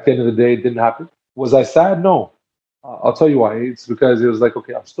at the end of the day, it didn't happen. Was I sad? No. I'll tell you why. It's because it was like,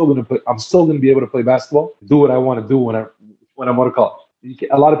 okay, I'm still gonna be able to play basketball, do what I want to do when I'm out of college.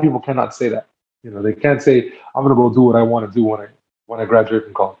 A lot of people cannot say that. They can't say I'm gonna go do what I want to do when I graduate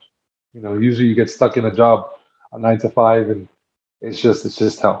from college. Usually you get stuck in a job, a 9 to 5, and it's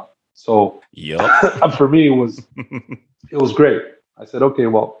just hell. So for me, it was great. I said, okay,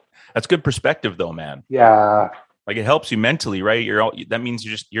 well, that's good perspective, though, man. Yeah, like it helps you mentally, right? That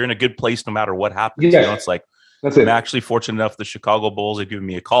means you're in a good place no matter what happens. Yeah. It's like, that's it. I'm actually fortunate enough the Chicago Bulls have given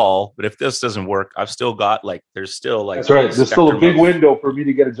me a call, but if this doesn't work, I've still got there's still that's right. There's still a big window for me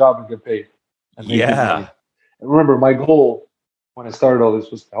to get a job and get paid. And and remember, my goal when I started all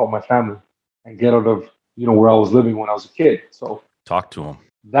this was to help my family and get out of where I was living when I was a kid. So talk to them.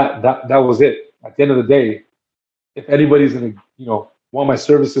 That was it. At the end of the day, if anybody's gonna want my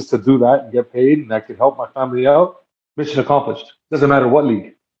services to do that and get paid, and that could help my family out, mission accomplished. Doesn't matter what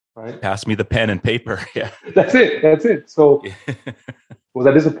league, right? Pass me the pen and paper. Yeah, that's it. So was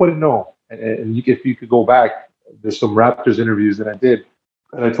I disappointed? No. And if you could go back, there's some Raptors interviews that I did,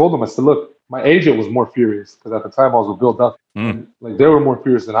 and I told them, I said, look, my agent was more furious because at the time I was with Bill Duff, and they were more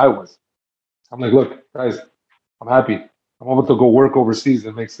furious than I was. I'm like, look, guys, I'm happy. I'm able to go work overseas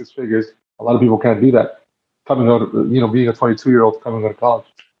and make 6 figures. A lot of people can't do that. Coming out, being a 22-year-old coming out of college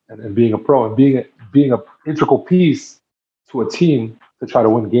and being a pro and being an integral piece to a team to try to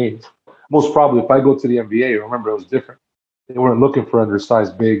win games. Most probably, if I go to the NBA, remember it was different. They weren't looking for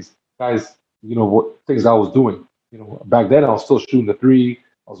undersized bigs, guys. What things I was doing. Back then I was still shooting the 3,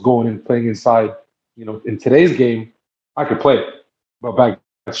 I was going and playing inside. In today's game, I could play, but back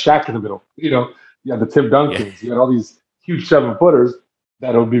Shaq in the middle. You had the Tim Duncans, you had all these huge 7-footers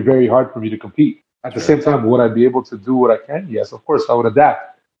that it would be very hard for me to compete. At the same time, would I be able to do what I can? Yes, of course, I would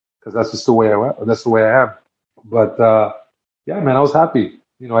adapt because that's just the way I went. That's the way I am. But yeah, man, I was happy.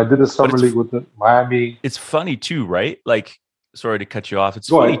 I did the summer league with the Miami. It's funny too, right? Like, sorry to cut you off. It's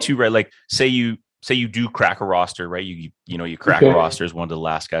funny too, right? Like, say you do crack a roster, right? You crack a roster as one of the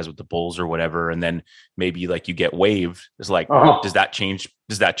last guys with the Bulls or whatever, and then maybe like you get waived. It's like, does that change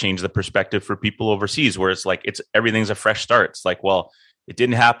the perspective for people overseas, where it's like everything's a fresh start? It's like, well, it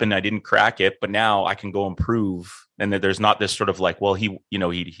didn't happen, I didn't crack it, but now I can go improve. And that there's not this sort of like, well, he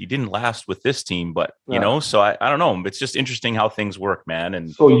didn't last with this team, but so I don't know. It's just interesting how things work, man. And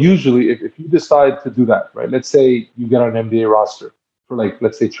so usually if you decide to do that, right? Let's say you get on an NBA roster for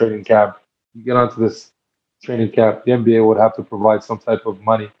let's say training camp. You get onto this training camp, the NBA would have to provide some type of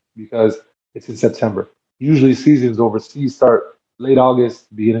money because it's in September. Usually seasons overseas start late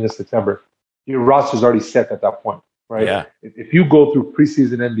August, beginning of September. Your roster's already set at that point, right? Yeah. If you go through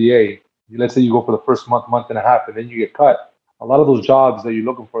preseason NBA, let's say you go for the first month and a half, and then you get cut, a lot of those jobs that you're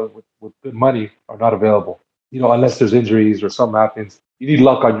looking for with good money are not available, unless there's injuries or something happens. You need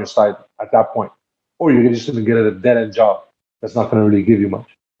luck on your side at that point, or you're just going to get a dead-end job that's not going to really give you much.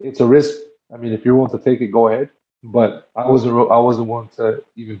 It's a risk. I mean, if you're willing to take it, go ahead. But I wasn't willing to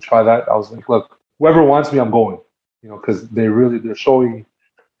even try that. I was like, look, whoever wants me, I'm going. Because they're showing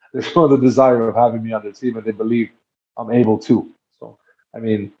the desire of having me on their team, and they believe I'm able to. So, I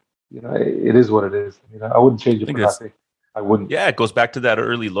mean, it is what it is. I wouldn't change it for nothing. I wouldn't. Yeah, it goes back to that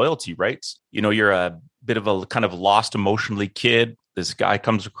early loyalty, right? You're a bit of a kind of lost emotionally kid. This guy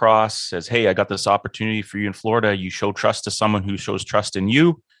comes across, says, hey, I got this opportunity for you in Florida. You show trust to someone who shows trust in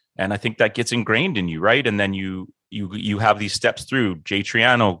you. And I think that gets ingrained in you, right? And then you have these steps through. Jay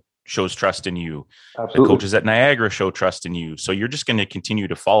Triano shows trust in you. Absolutely. The coaches at Niagara show trust in you. So you're just going to continue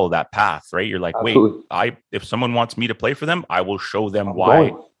to follow that path, right? You're like, Absolutely. wait, if someone wants me to play for them, I will show them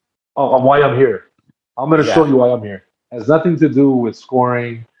why. Why I'm here. I'm going to show you why I'm here. It has nothing to do with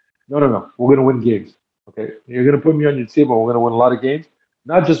scoring. No. We're going to win games. Okay, you're going to put me on your team, and we're going to win a lot of games.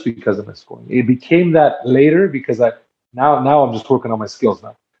 Not just because of my scoring. It became that later because now I'm just working on my skills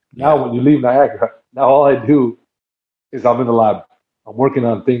now. Now, when you leave Niagara, now all I do is I'm in the lab. I'm working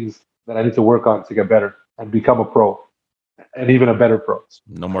on things that I need to work on to get better and become a pro, and even a better pro.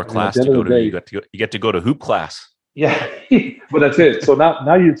 No more class to go to. You get to go to hoop class. Yeah, but that's it. So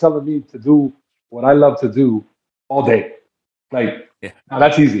now you're telling me to do what I love to do all day. Now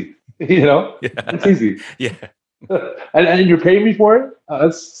that's easy. That's easy. Yeah, and you're paying me for it.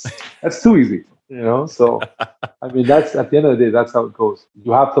 That's too easy. So I mean, that's at the end of the day, that's how it goes.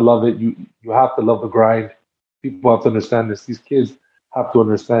 You have to love it. You have to love the grind. People have to understand this. These kids have to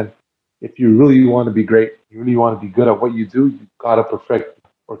understand. If you really want to be great, you really want to be good at what you do, you gotta perfect it,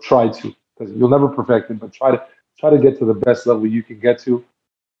 or try to, because you'll never perfect it, but try to get to the best level you can get to,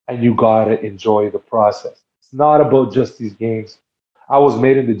 and you gotta enjoy the process. It's not about just these games. I was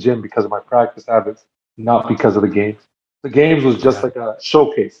made in the gym because of my practice habits, not because of the games. The games was just like a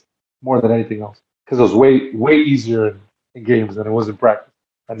showcase more than anything else, because it was way easier in games than it was in practice.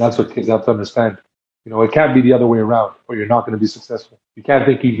 And that's what kids have to understand. It can't be the other way around, or you're not going to be successful. You can't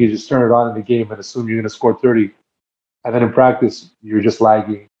think you can just turn it on in the game and assume you're going to score 30. And then in practice, you're just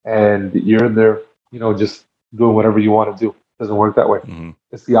lagging and you're in there, just doing whatever you want to do. It doesn't work that way. Mm-hmm.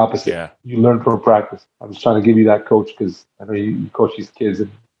 It's the opposite. Yeah. You learn from practice. I'm just trying to give you that, coach, because I know you coach these kids, and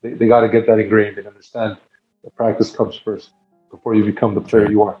they got to get that ingrained and understand that practice comes first before you become the player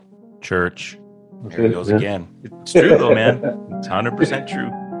you are. Church. There it goes again. It's true though, man. It's 100% true.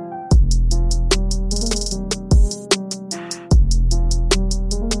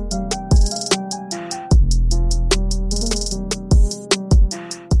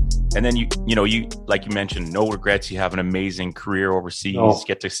 And then you like you mentioned, no regrets. You have an amazing career overseas,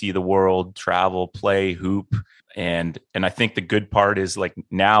 get to see the world, travel, play, hoop. And I think the good part is, like,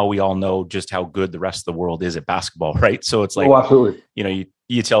 now we all know just how good the rest of the world is at basketball, right? So it's like, absolutely.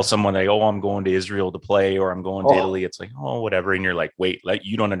 You tell someone like, oh, I'm going to Israel to play, or I'm going to Italy. It's like, oh, whatever. And you're like, wait,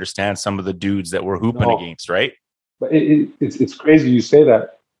 you don't understand some of the dudes that we're hooping against, right? But it's crazy you say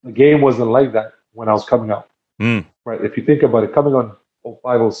that. The game wasn't like that when I was coming out, right? If you think about it, coming on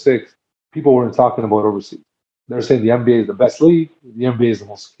 05, 06, people weren't talking about overseas. They're saying the NBA is the best league. The NBA is the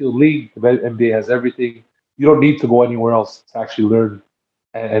most skilled league. The NBA has everything. You don't need to go anywhere else to actually learn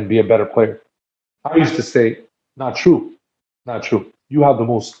and be a better player. I used to say, not true. Not true. You have the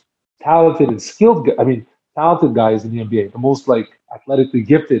most talented and skilled, talented guys in the NBA, the most athletically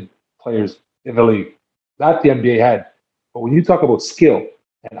gifted players in the league. That the NBA had. But when you talk about skill,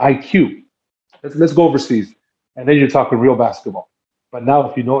 and IQ. Let's go overseas. And then you're talking real basketball. But now,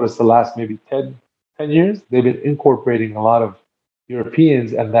 if you notice, the last maybe 10 years, they've been incorporating a lot of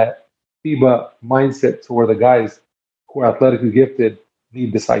Europeans and that FIBA mindset to where the guys who are athletically gifted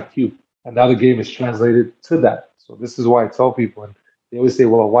need this IQ. And now the game is translated to that. So this is why I tell people, and they always say,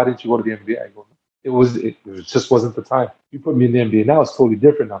 well, why didn't you go to the NBA? I go, it just wasn't the time. You put me in the NBA now, it's totally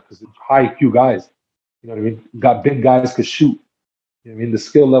different now because it's high IQ guys. You know what I mean? You got big guys could shoot. You know what I mean? The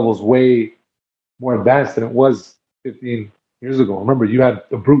skill level is way more advanced than it was 15 years ago. Remember, you had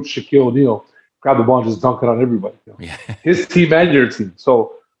the brute Shaquille O'Neal grab the ball and just dunk it on everybody. You know? Yeah. His team and your team.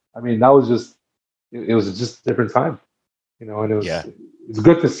 So, I mean, that was just, it was just a different time. You know, and it's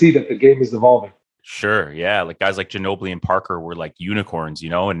good to see that the game is evolving. Sure. Yeah. Like guys like Ginobili and Parker were like unicorns, you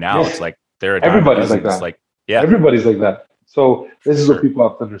know, and now it's like they're a everybody's like that. Like, yeah. Everybody's like that. So this is what people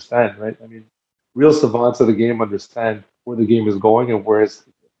have to understand, right? I mean, real savants of the game understand where the game is going and where it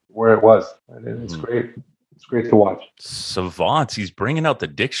was. And it's great. It's great to watch. Savants. He's bringing out the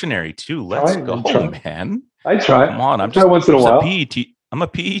dictionary too. Let's go, man. I try. Come on. I'm just once in a while. I'm a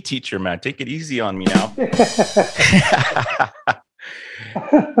PE teacher, man. Take it easy on me now.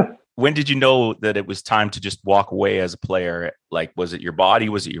 When did you know that it was time to just walk away as a player? Like, was it your body?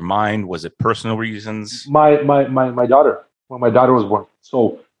 Was it your mind? Was it personal reasons? My daughter. When my daughter was born.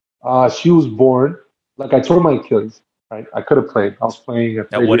 So she was born, like I tore my Achilles, right? I could have played. I was playing at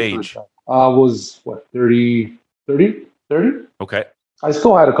what age? I was, 30? Okay. I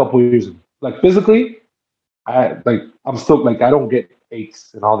still had a couple of years. Like, physically, I'm still, like, I don't get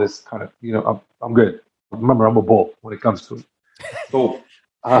aches and all this kind of, you know, I'm good. Remember, I'm a bull when it comes to it. So,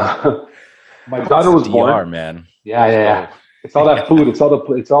 my daughter was born. Man. Yeah. It's all that food. It's all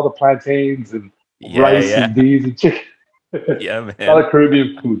the plantains and rice and beans and chicken. Yeah, man. A lot of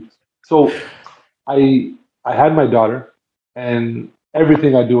Caribbean food. So I had my daughter, and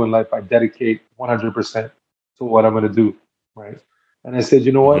everything I do in life, I dedicate 100% to what I'm going to do, right? And I said,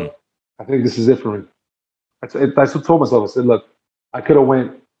 you know what? I think this is it for me. I told myself, I said, look, I could have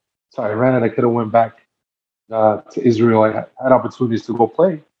went to Iran, and I could have went back to Israel. I had opportunities to go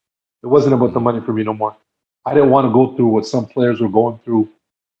play. It wasn't about the money for me no more. I didn't want to go through what some players were going through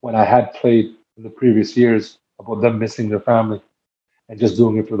when I had played in the previous years, about them missing their family and just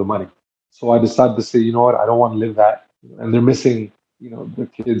doing it for the money. So I decided to say, you know what? I don't want to live that. And they're missing, you know, their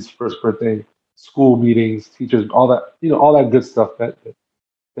kids' first birthday, school meetings, teachers, all that, you know, all that good stuff that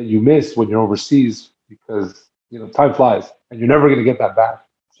you miss when you're overseas because, you know, time flies and you're never going to get that back.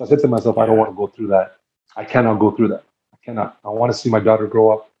 So I said to myself, I don't want to go through that. I cannot go through that. I cannot. I want to see my daughter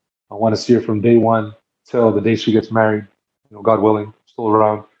grow up. I want to see her from day one till the day she gets married, you know, God willing, still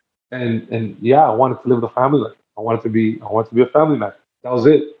around. And yeah, I wanted to live the family life. I wanted to be a family man. That was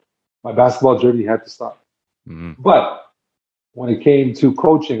it. My basketball journey had to stop. Mm-hmm. But when it came to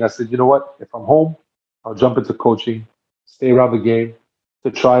coaching, I said, you know what? If I'm home, I'll jump into coaching, stay around the game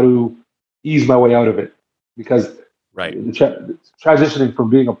to try to ease my way out of it. Because transitioning from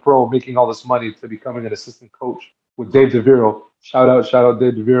being a pro, making all this money, to becoming an assistant coach with Dave DeViro. Shout out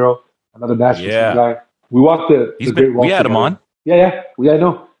Dave DeViro, another national team guy. We walked the Great Wall. We had him on. Yeah, I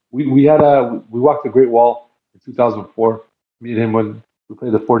know. We walked the Great Wall in 2004. Me and him when we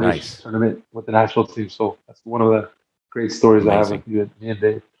played the Four Nations tournament with the national team. So that's one of the great stories I have with you, me and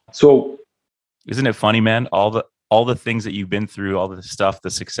Dave. So, isn't it funny, man? All the things that you've been through, all the stuff, the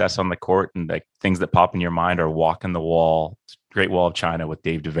success on the court, and like things that pop in your mind are walking the wall, Great Wall of China with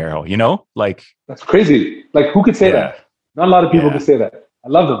Dave DeVero. You know, like that's crazy. Like, who could say that? Not a lot of people could say that. I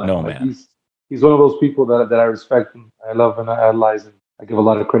love him. No, like, man. He's one of those people that I respect and I love and I idolize, and I give a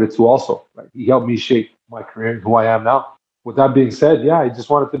lot of credit to also. Like, he helped me shape my career and who I am now. With that being said, I just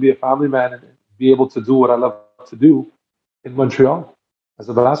wanted to be a family man and be able to do what I love to do in Montreal as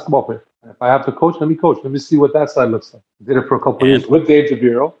a basketball player. And if I have to coach, let me coach. Let me see what that side looks like. I did it for a couple of years with Dave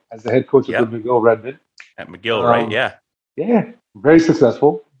DeViro as the head coach of the McGill Redmond. At McGill, right? Yeah. Yeah. Very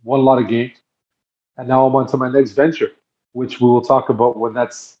successful. Won a lot of games. And now I'm on to my next venture, which we will talk about when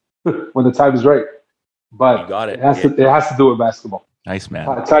when the time is right. But you got it. It has to do with basketball. Nice, man.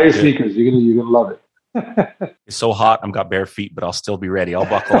 Tie your sneakers. You're gonna love it. It's so hot. I've got bare feet, but I'll still be ready. I'll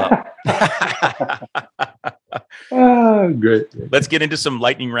buckle up. Great. Let's get into some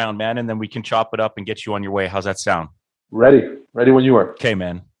lightning round, man, and then we can chop it up and get you on your way. How's that sound? Ready when you are. Okay,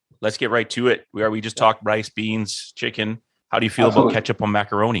 man. Let's get right to it. We just talked rice, beans, chicken. How do you feel about ketchup on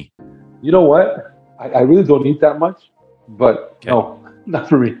macaroni? You know what? I really don't eat that much, but no, not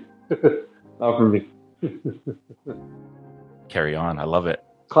for me. Not for me. Carry on. I love it.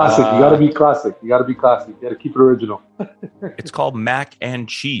 Classic. You got to be classic. You got to keep it original. It's called mac and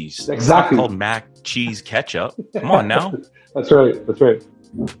cheese. Exactly. It's not called mac cheese ketchup. Come on now. That's right.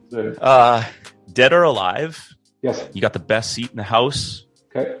 Dead or alive, Yes. you got the best seat in the house.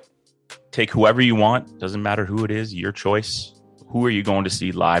 Okay. Take whoever you want. Doesn't matter who it is, your choice. Who are you going to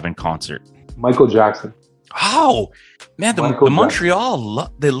see live in concert? Michael Jackson. Oh, man, the Montreal,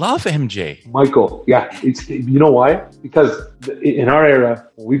 they love MJ. Michael. Yeah. You know why? Because in our era,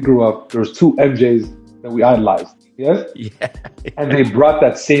 when we grew up, there was two MJs that we idolized. Yes? Yeah. And they brought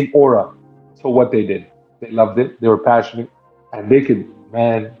that same aura to what they did. They loved it. They were passionate. And they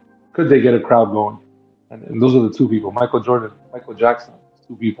could they get a crowd going? And those are the two people, Michael Jordan, Michael Jackson,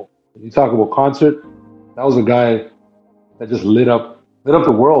 two people. When you talk about concert, that was a guy that just lit up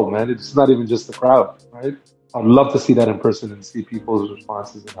the world, man. It's not even just the crowd, right? I'd love to see that in person and see people's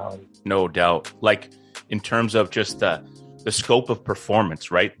responses and how it is. No doubt. Like in terms of just the scope of performance,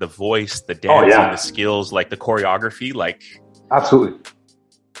 right? The voice, the dancing, the skills, like the choreography, like absolutely.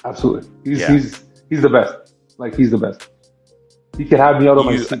 He's the best. Like he's the best. He could have me out of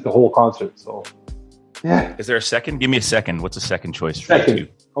my seat the whole concert. So yeah. Is there a second? Give me a second. What's the second choice for second. you?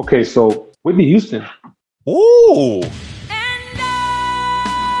 Okay, so Whitney Houston. Ooh.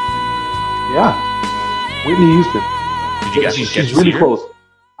 Yeah. Whitney Houston. Did you guys get She's really close.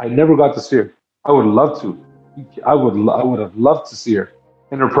 I never got to see her. I would love to. I would have loved to see her.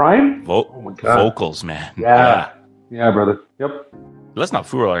 In her prime? Oh my God. Vocals, man. Yeah, brother. Yep. Let's not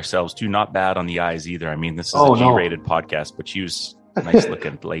fool ourselves, too. Not bad on the eyes either. I mean, this is a G-rated podcast, but she was a nice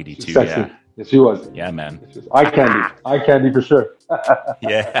looking lady too. Sexy. Yeah. Yes, she was. Yeah, man. Eye candy for sure.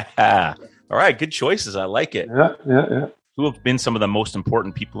 Yeah. All right. Good choices. I like it. Yeah. Who have been some of the most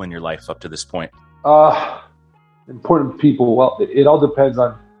important people in your life up to this point? Important people. Well, it all depends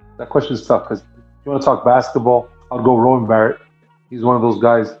on that question is tough because if you want to talk basketball, I'll go Rowan Barrett. He's one of those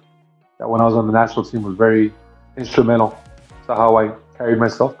guys that when I was on the national team was very instrumental to how I carried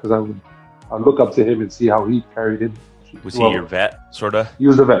myself because I look up to him and see how he carried it. Was he your vet, sort of? He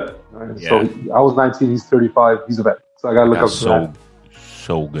was a vet. Right? Yeah. So I was 19, he's 35, he's a vet. So I got to look up to that.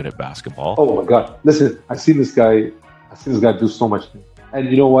 So good at basketball. Oh my God. Listen, I've seen this guy do so much. And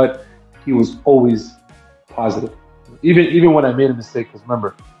you know what? He was always positive. Even when I made a mistake, because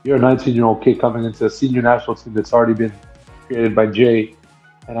remember, you're a 19-year-old kid coming into a senior national team that's already been created by Jay,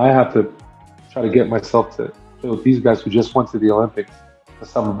 and I have to try to get myself to play with these guys who just went to the Olympics the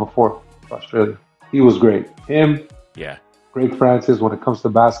summer before Australia. He was great. Him, Greg Francis, when it comes to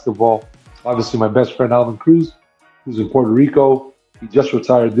basketball. Obviously, my best friend, Alvin Cruz, who's in Puerto Rico. He just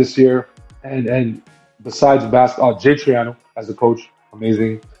retired this year. And besides basketball, Jay Triano as a coach,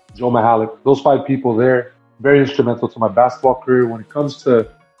 amazing. Joe Mahalik. Those 5 people there, very instrumental to my basketball career. When it comes to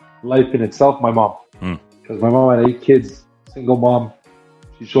life in itself, my mom. Because my mom had 8 kids, single mom.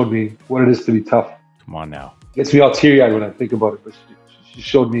 She showed me what it is to be tough. Come on now. Gets me all teary-eyed when I think about it, but she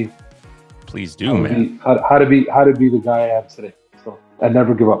showed me. Please do, man. How to be the guy I am today. So I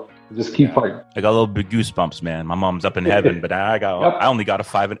never give up. Just keep fighting. I got a little bit goosebumps, man. My mom's up in heaven, but I only got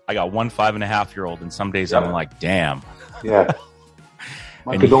one 5.5-year-old, and some days I'm like, damn. Yeah.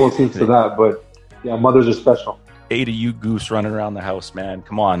 My condolences to that, but yeah, mothers are special. 8 of you goose running around the house, man.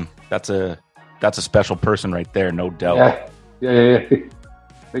 Come on. That's a special person right there, no doubt. Yeah.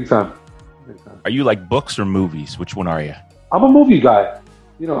 Big time. Are you like books or movies? Which one are you? I'm a movie guy.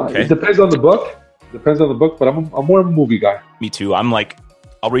 You know, It depends on the book. But I'm more of a movie guy. Me too. I'm like,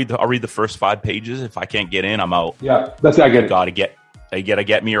 I'll read the first 5 pages. If I can't get in, I'm out. Yeah, that's it. I get it. They gotta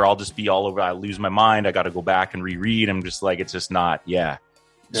get me, or I'll just be all over. I lose my mind. I got to go back and reread. I'm just like, it's just not. Yeah.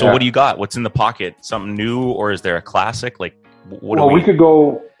 So what do you got? What's in the pocket? Something new, or is there a classic? Like, what? Well, we could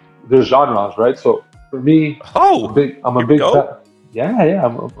go. There's genres, right? So for me, I'm a big fan. Yeah.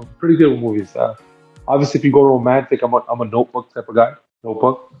 I'm pretty good with movies. Obviously, if you go romantic, I'm a Notebook type of guy.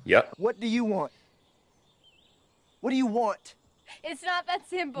 Notebook. Yep. What do you want? What do you want? It's not that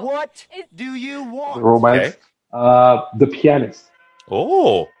simple. What do you want? The romance. Okay. The Pianist.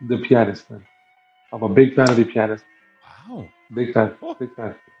 Oh. The Pianist, man. I'm a big fan of The Pianist. Wow. Big fan. Wow.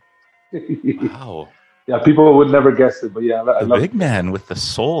 Yeah, people would never guess it, but yeah, I love big man with the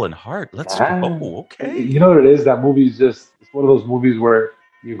soul and heart. Let's go. Okay. You know what it is? That movie is it's one of those movies where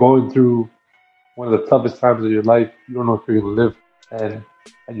you're going through one of the toughest times of your life. You don't know if you're going to live, and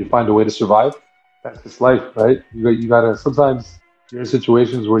you find a way to survive. That's just life, right? You gotta, sometimes you're in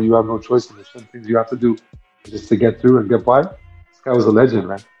situations where you have no choice and there's some things you have to do just to get through and get by. This guy was a legend,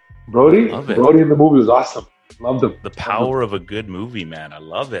 man. Brody in the movie was awesome. Loved him. The power of a good movie, man. I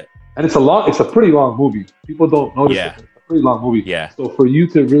love it. And it's a pretty long movie. People don't notice it. It's a pretty long movie. Yeah. So for you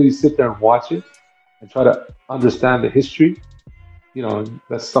to really sit there and watch it and try to understand the history, you know,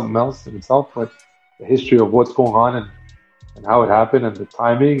 that's something else in itself. But the history of what's going on and how it happened and the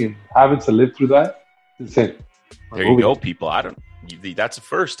timing and having to live through that, it's insane. There you go, people. That's a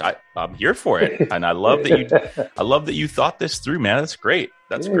first. I'm here for it, and I love that you thought this through, man. That's great.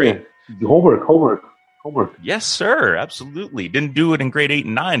 That's great. Homework. Yes, sir. Absolutely. Didn't do it in grade 8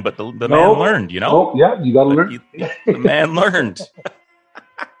 and 9, but the man learned. Oh, yeah, you got to learn. The man learned.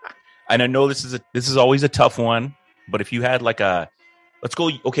 And I know this is always a tough one, but if you had like let's go.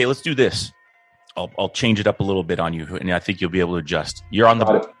 Okay, let's do this. I'll change it up a little bit on you, and I think you'll be able to adjust. You're on the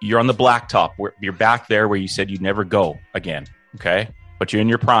blacktop. You're back there where you said you'd never go again. Okay, but you're in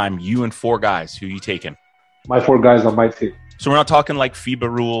your prime. You and 4 guys. Who you taking? My 4 guys on my team. So we're not talking like FIBA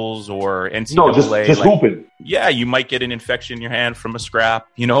rules or NCAA. No, just hooping. Yeah, you might get an infection in your hand from a scrap.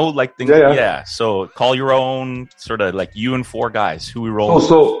 Like things. Yeah. So call your own, sort of like you and 4 guys. Who we roll with?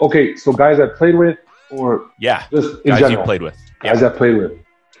 So guys I played with, or just in guys general? You played with. Guys I played with.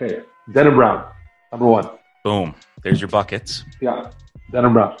 Okay, Denham Brown, number 1. Boom. There's your buckets. Yeah,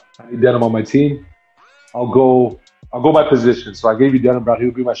 Denham Brown. I need Denham on my team. I'll go by position. So I gave you Denham Brown. He'll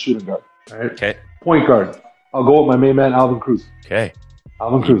be my shooting guard. All right. Okay. Point guard. I'll go with my main man, Alvin Cruz. Okay.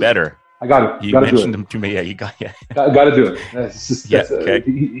 Alvin Cruz. Better. I got it. You mentioned him to me. Yeah, you got Got to do it.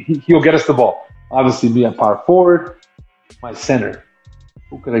 Okay. He'll get us the ball. Obviously, me at power forward. My center.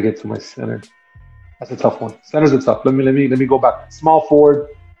 Who could I get to my center? That's a tough one. Center's a tough. Let me go back. Small forward.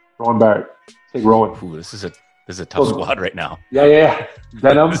 Rowan Barrett. Take Rowan. Ooh, this is a tough squad right now. Yeah.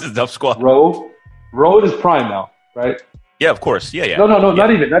 Denham. This is a tough squad. Rowan is prime now, right? Yeah, of course. Yeah. No, not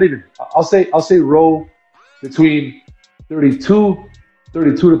even. I'll say Rowe between 32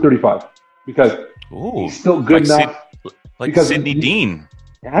 to 35 because he's still good enough. Sidney Dean.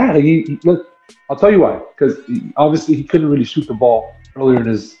 Yeah, look, I'll tell you why. Because obviously he couldn't really shoot the ball earlier in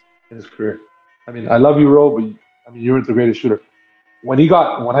his career. I mean, I love you, Rowe, but you weren't the greatest shooter. When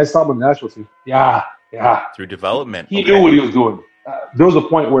I saw him on the national team, yeah. Through development, he knew what he was doing. There was a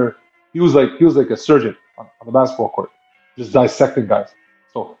point where he was like a surgeon on the basketball court, just dissecting guys.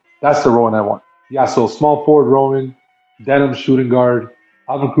 So that's the Rowan I want. Yeah, so small forward Rowan, Denham shooting guard,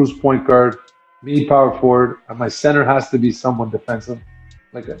 Alvin Cruz point guard, me power forward, and my center has to be someone defensive,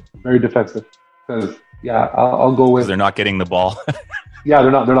 like a very defensive. Because I'll go with. They're not getting the ball. Yeah,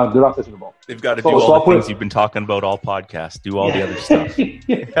 they're not touching the ball. They've got to do all the things you've been talking about all podcast. Do all the other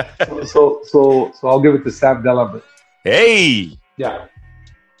stuff. So I'll give it to Sam Della. Hey. Yeah,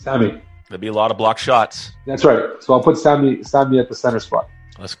 Sammy. There'll be a lot of block shots. That's right. So I'll put Sammy at the center spot.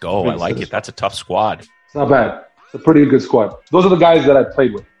 Let's go. I like it. That's a tough squad. It's not bad. It's a pretty good squad. Those are the guys that I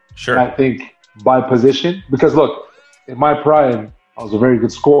played with. Sure. And I think by position, because look, in my prime, I was a very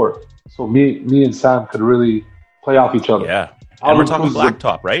good scorer. So me and Sam could really play off each other. Yeah. And we're talking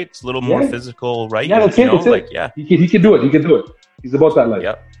blacktop, right? It's a little more physical, right? Yeah, that's it. Like, yeah. He can do it. He's about that life.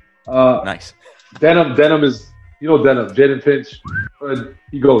 Yep. Nice. Denham is, Denham, Jaden Finch.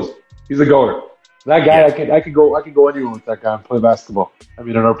 He goes. He's a goer. That guy, I could go anywhere with that guy and play basketball. I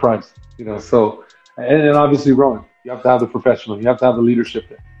mean, in our primes, So, and obviously, Rowan, you have to have the professional. You have to have the leadership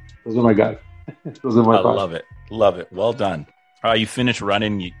there. Those are my guys. Those are my I love it. Well done. You finish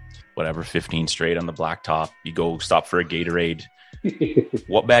running, 15 straight on the blacktop. You go stop for a Gatorade.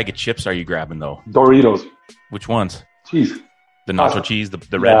 What bag of chips are you grabbing, though? Doritos. Which ones? Cheese. The nacho cheese,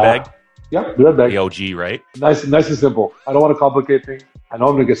 the red bag? Yeah, the red bag. The OG, right? Nice and simple. I don't want to complicate things. I know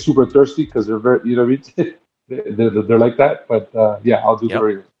I'm going to get super thirsty because they're very, you know what I mean? they're like that. But, I'll do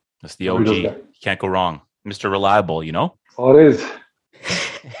Doritos. That's the OG. You can't go wrong. Mr. Reliable, Oh, it is.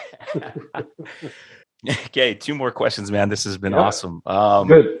 Okay, 2 more questions, man. This has been awesome.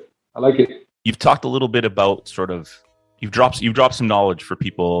 Good. I like it. You've talked a little bit about you've dropped some knowledge for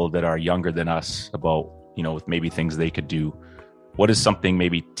people that are younger than us about, with maybe things they could do. What is something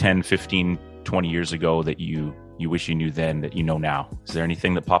maybe 10, 15, 20 years ago that you wish you knew then that you know now? Is there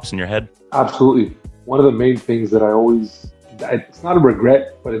anything that pops in your head? Absolutely. One of the main things that it's not a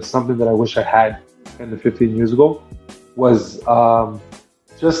regret, but it's something that I wish I had 10 to 15 years ago was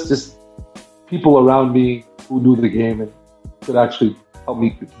just people around me who knew the game and could actually help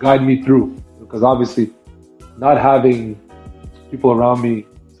me, guide me through. Because obviously not having people around me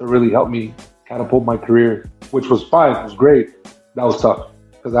to really help me catapult my career, which was fine, it was great. That was tough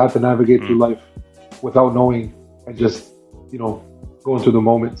because I had to navigate through life without knowing and just, going through the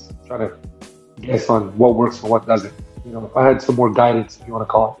moments, trying to guess on what works and what doesn't. If I had some more guidance, if you want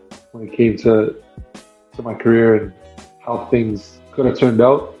to call it, when it came to my career and how things could have turned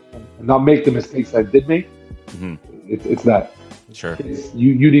out and not make the mistakes I did make, it's that. Sure.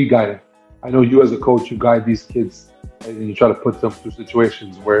 You need guidance. I know you as a coach, you guide these kids and you try to put them through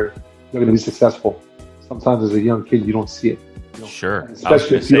situations where they're going to be successful. Sometimes as a young kid, you don't see it. Sure.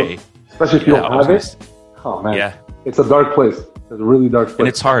 Especially if you don't have it. Oh man, it's a dark place. There's a really dark place. And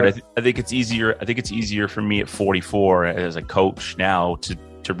it's hard. I think it's easier. I think it's easier for me at 44 as a coach now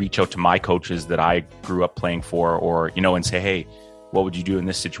to reach out to my coaches that I grew up playing for, or, and say, hey, what would you do in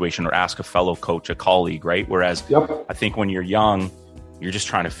this situation? Or ask a fellow coach, a colleague, right? Whereas I think when you're young, you're just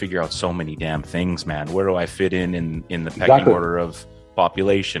trying to figure out so many damn things, man. Where do I fit in the pecking order of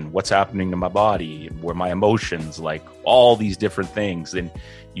population? What's happening to my body? Where my emotions, like all these different things. And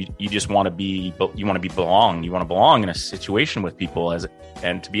you just want to belong. You want to belong in a situation with people,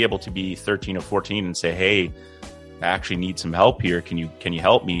 and to be able to be 13 or 14 and say, hey, I actually need some help here. Can you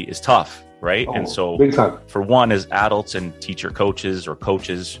help me? Is tough, right? And so for one, as adults and teacher coaches or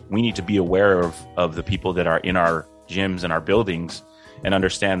coaches, we need to be aware of the people that are in our gyms and our buildings, and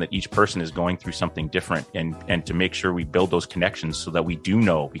understand that each person is going through something different, and to make sure we build those connections so that we do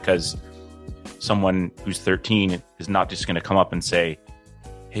know, because someone who's 13 is not just going to come up and say,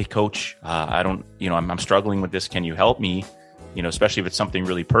 hey coach, I'm struggling with this. Can you help me? Especially if it's something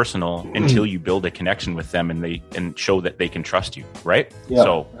really personal, until you build a connection with them and show that they can trust you. Right. Yeah,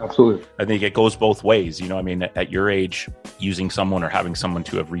 so absolutely. I think it goes both ways. At your age, using someone or having someone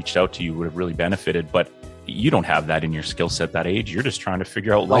to have reached out to you would have really benefited, but you don't have that in your skill set that age. You're just trying to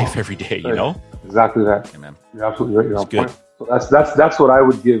figure out life every day, Exactly that. Amen. You're absolutely right. You're on good. Point. So that's what I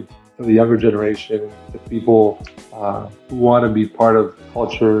would give to the younger generation, to people who want to be part of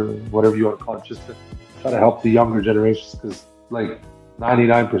culture, whatever you want to call it, just to try to help the younger generations, because like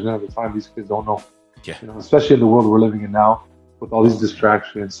 99% of the time, these kids don't know. Yeah. Especially in the world we're living in now, with all these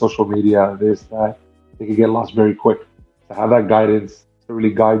distractions, social media, this, that, they can get lost very quick. To have that guidance to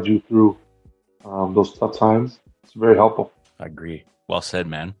really guide you through those tough times, it's very helpful. I agree. Well said,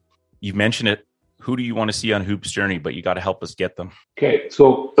 man. You mentioned it. Who do you want to see on Hoop's journey, but you got to help us get them? Okay,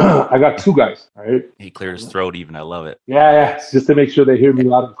 so I got two guys, all right? He cleared his throat even. I love it. Yeah, it's just to make sure they hear me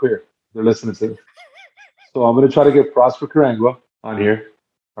loud and clear. They're listening to me. So I'm going to try to get Prosper Karangwa on here,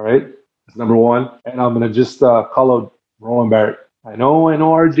 all right? That's number one. And I'm going to just call out Rowan Barrett. I know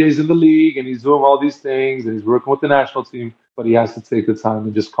RJ's in the league, and he's doing all these things, and he's working with the national team, but he has to take the time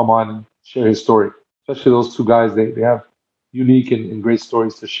and just come on and share his story. Especially those two guys, they have unique and great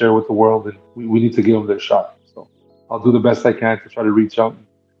stories to share with the world, and we need to give them their shot. So I'll do the best I can to try to reach out and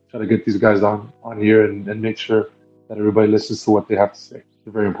try to get these guys on here and make sure that everybody listens to what they have to say.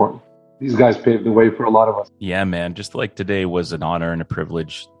 They're very important. These guys paved the way for a lot of us. Yeah, man. Just like today was an honor and a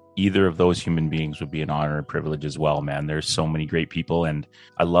privilege. Either of those human beings would be an honor and privilege as well, man. There's so many great people, and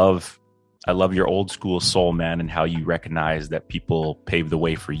I love your old school soul, man, and how you recognize that people paved the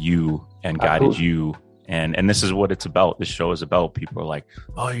way for you and guided you. And this is what it's about. This show is about. People are like,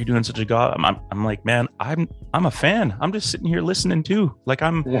 oh, you're doing such a job. I'm like, man, I'm a fan. I'm just sitting here listening too. Like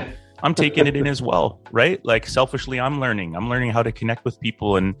I'm taking it in as well, right? Like selfishly, I'm learning how to connect with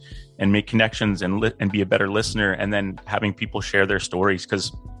people and make connections and be a better listener. And then having people share their stories,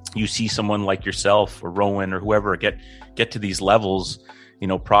 because you see someone like yourself or Rowan or whoever get to these levels,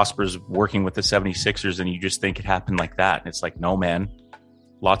 Prosper's working with the 76ers, and you just think it happened like that. And it's like, no, man,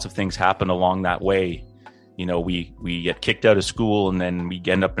 lots of things happen along that way. We get kicked out of school, and then we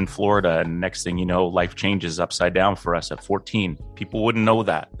end up in Florida, and next thing you know, life changes upside down for us at 14. People wouldn't know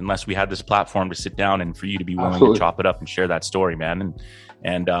that unless we had this platform to sit down and for you to be willing to chop it up and share that story, man.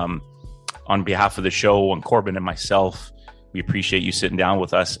 And on behalf of the show, and Corbin and myself, we appreciate you sitting down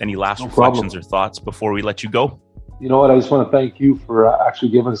with us. Any last reflections or thoughts before we let you go? You know what? I just want to thank you for actually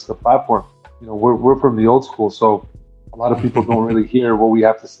giving us the platform. We're from the old school, so a lot of people don't really hear what we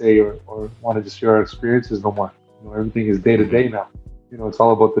have to say or want to just share our experiences no more. Everything is day to day now. It's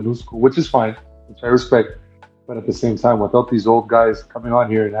all about the new school, which is fine, which I respect. But at the same time, without these old guys coming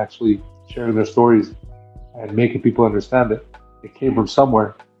on here and actually sharing their stories and making people understand that it came from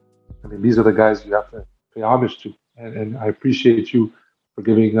somewhere, I mean, these are the guys you have to pay homage to. And I appreciate you for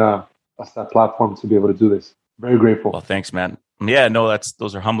giving us that platform to be able to do this. Very grateful. Well, thanks, man. Yeah, no,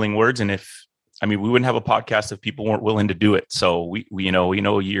 those are humbling words. And we wouldn't have a podcast if people weren't willing to do it. So we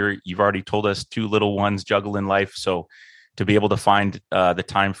know you've already told us 2 little ones juggle in life. So to be able to find the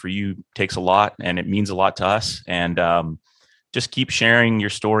time for you takes a lot, and it means a lot to us. And just keep sharing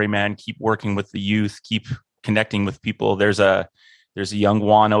your story, man. Keep working with the youth. Keep connecting with people. There's a young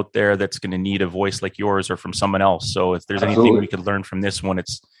Juan out there that's going to need a voice like yours or from someone else. So if there's anything we could learn from this one,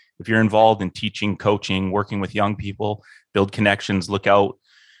 it's if you're involved in teaching, coaching, working with young people, build connections, look out.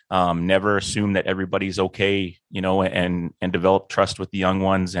 Never assume that everybody's okay, and develop trust with the young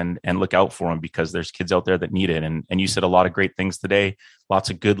ones and look out for them, because there's kids out there that need it. And you said a lot of great things today, lots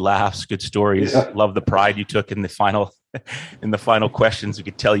of good laughs, good stories. Yeah. Love the pride you took in the final questions. We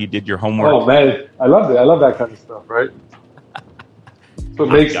could tell you did your homework. Oh man, I love it. I love that kind of stuff, right? That's what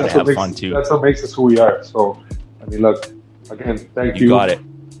makes us who we are. So, look, Again, thank you. You got it.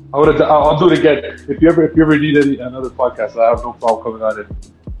 I'll do it again. If you ever need another podcast, I have no problem coming on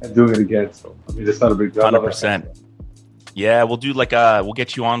and doing it again. So I mean, it's not a big deal. 100%. Yeah, we'll do we'll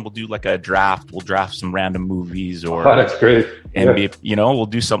get you on. We'll do like a draft. We'll draft some random movies or that's great. NBA. We'll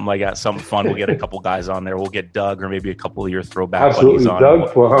do something like that, something fun. We'll get a couple guys on there. We'll get Doug or maybe a couple of your throwback buddies on.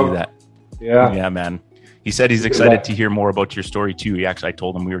 Doug, we'll do that. Yeah, man. He said he's excited to hear more about your story too. I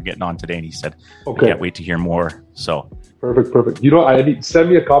told him we were getting on today, and he said, "Okay, I can't wait to hear more." So perfect. Send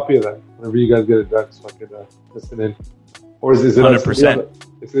me a copy of that whenever you guys get it done, so I can listen in. Or is it 100%?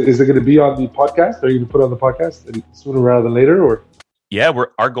 Is it going to be on the podcast? Are you going to put it on the podcast sooner rather than later? Or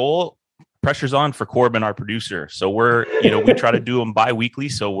our goal. Pressure's on for Corbin, our producer. So we're we try to do them bi-weekly.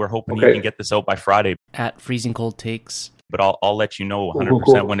 So we're hoping you can get this out by Friday at Freezing Cold Takes. But I'll let you know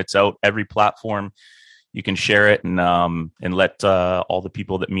 100% when it's out. Every platform. You can share it and let all the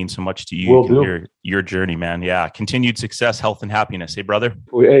people that mean so much to you hear your journey, man. Yeah. Continued success, health, and happiness. Hey, brother.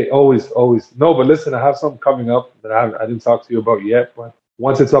 Hey, always. No, but listen, I have something coming up that I didn't talk to you about yet. But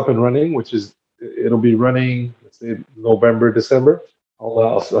once it's up and running, it'll be running, let's say November, December,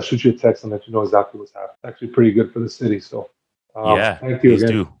 I'll shoot you a text and let you know exactly what's happening. Actually pretty good for the city. So thank you again.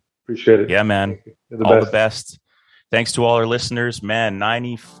 Do. Appreciate it. Yeah, man. All the best. Thanks to all our listeners, man.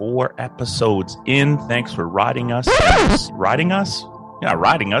 94 episodes in. Thanks for riding us. Riding us? Yeah,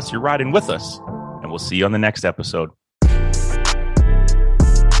 riding us. You're riding with us. And we'll see you on the next episode.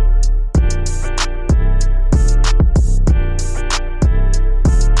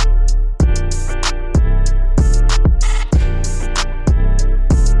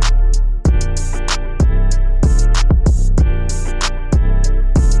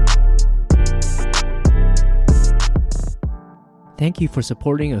 Thank you for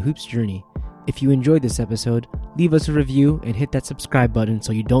supporting A Hoops Journey. If you enjoyed this episode, leave us a review and hit that subscribe button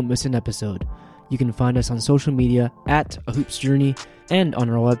so you don't miss an episode. You can find us on social media at A Hoops Journey and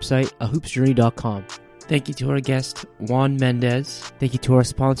on our website, ahoopsjourney.com. Thank you to our guest, Juan Mendez. Thank you to our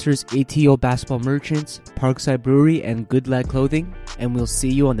sponsors, ATO Basketball Merchants, Parkside Brewery, and Good Lad Clothing. And we'll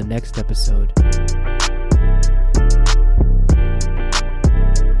see you on the next episode.